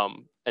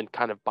and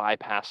kind of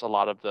bypass a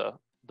lot of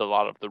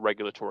the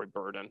regulatory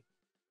burden.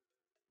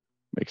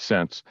 Makes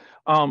sense.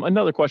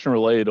 Another question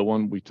related to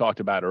one we talked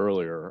about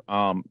earlier.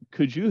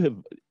 Could you have,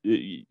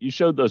 you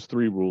showed those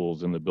 3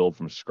 rules in the build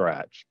from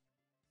scratch.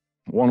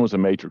 One was a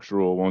matrix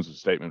rule, one was a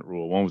statement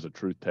rule, one was a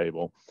truth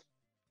table.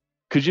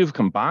 Could you have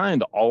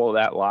combined all of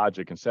that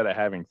logic instead of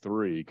having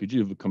 3? Could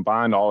you have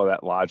combined all of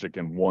that logic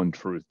in one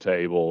truth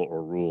table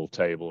or rule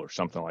table or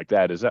something like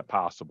that? Is that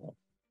possible?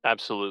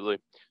 Absolutely.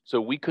 So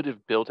we could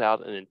have built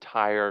out an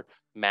entire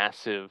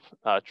massive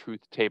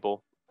truth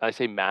table. I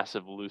say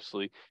massive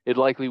loosely. It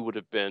likely would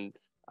have been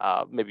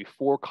maybe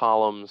 4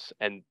 columns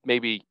and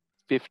maybe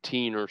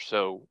 15 or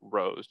so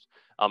rows.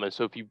 And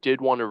so if you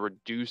did want to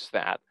reduce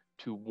that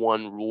to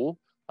one rule,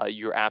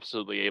 you're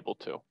absolutely able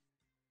to.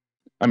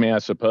 I mean, I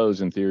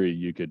suppose in theory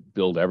you could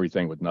build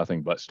everything with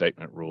nothing but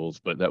statement rules,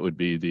 but that would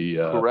be the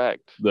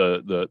correct,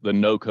 the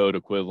no code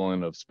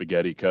equivalent of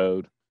spaghetti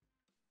code.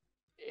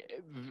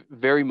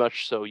 Very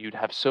much so. You'd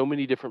have so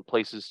many different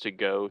places to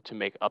go to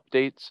make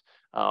updates.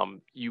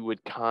 You would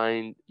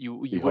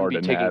you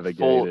wouldn't be taking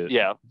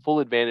full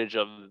advantage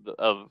of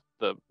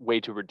the way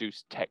to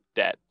reduce tech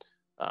debt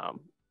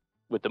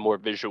with the more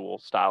visual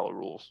style of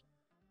rules.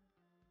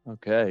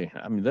 Okay.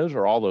 I mean, those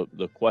are all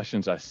the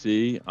questions I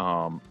see.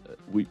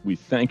 We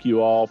thank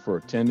you all for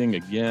attending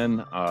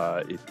again.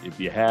 If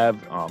you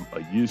have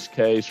a use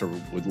case or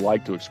would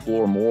like to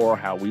explore more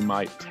how we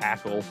might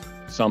tackle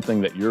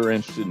something that you're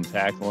interested in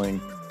tackling,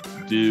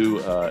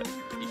 do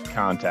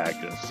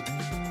contact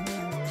us.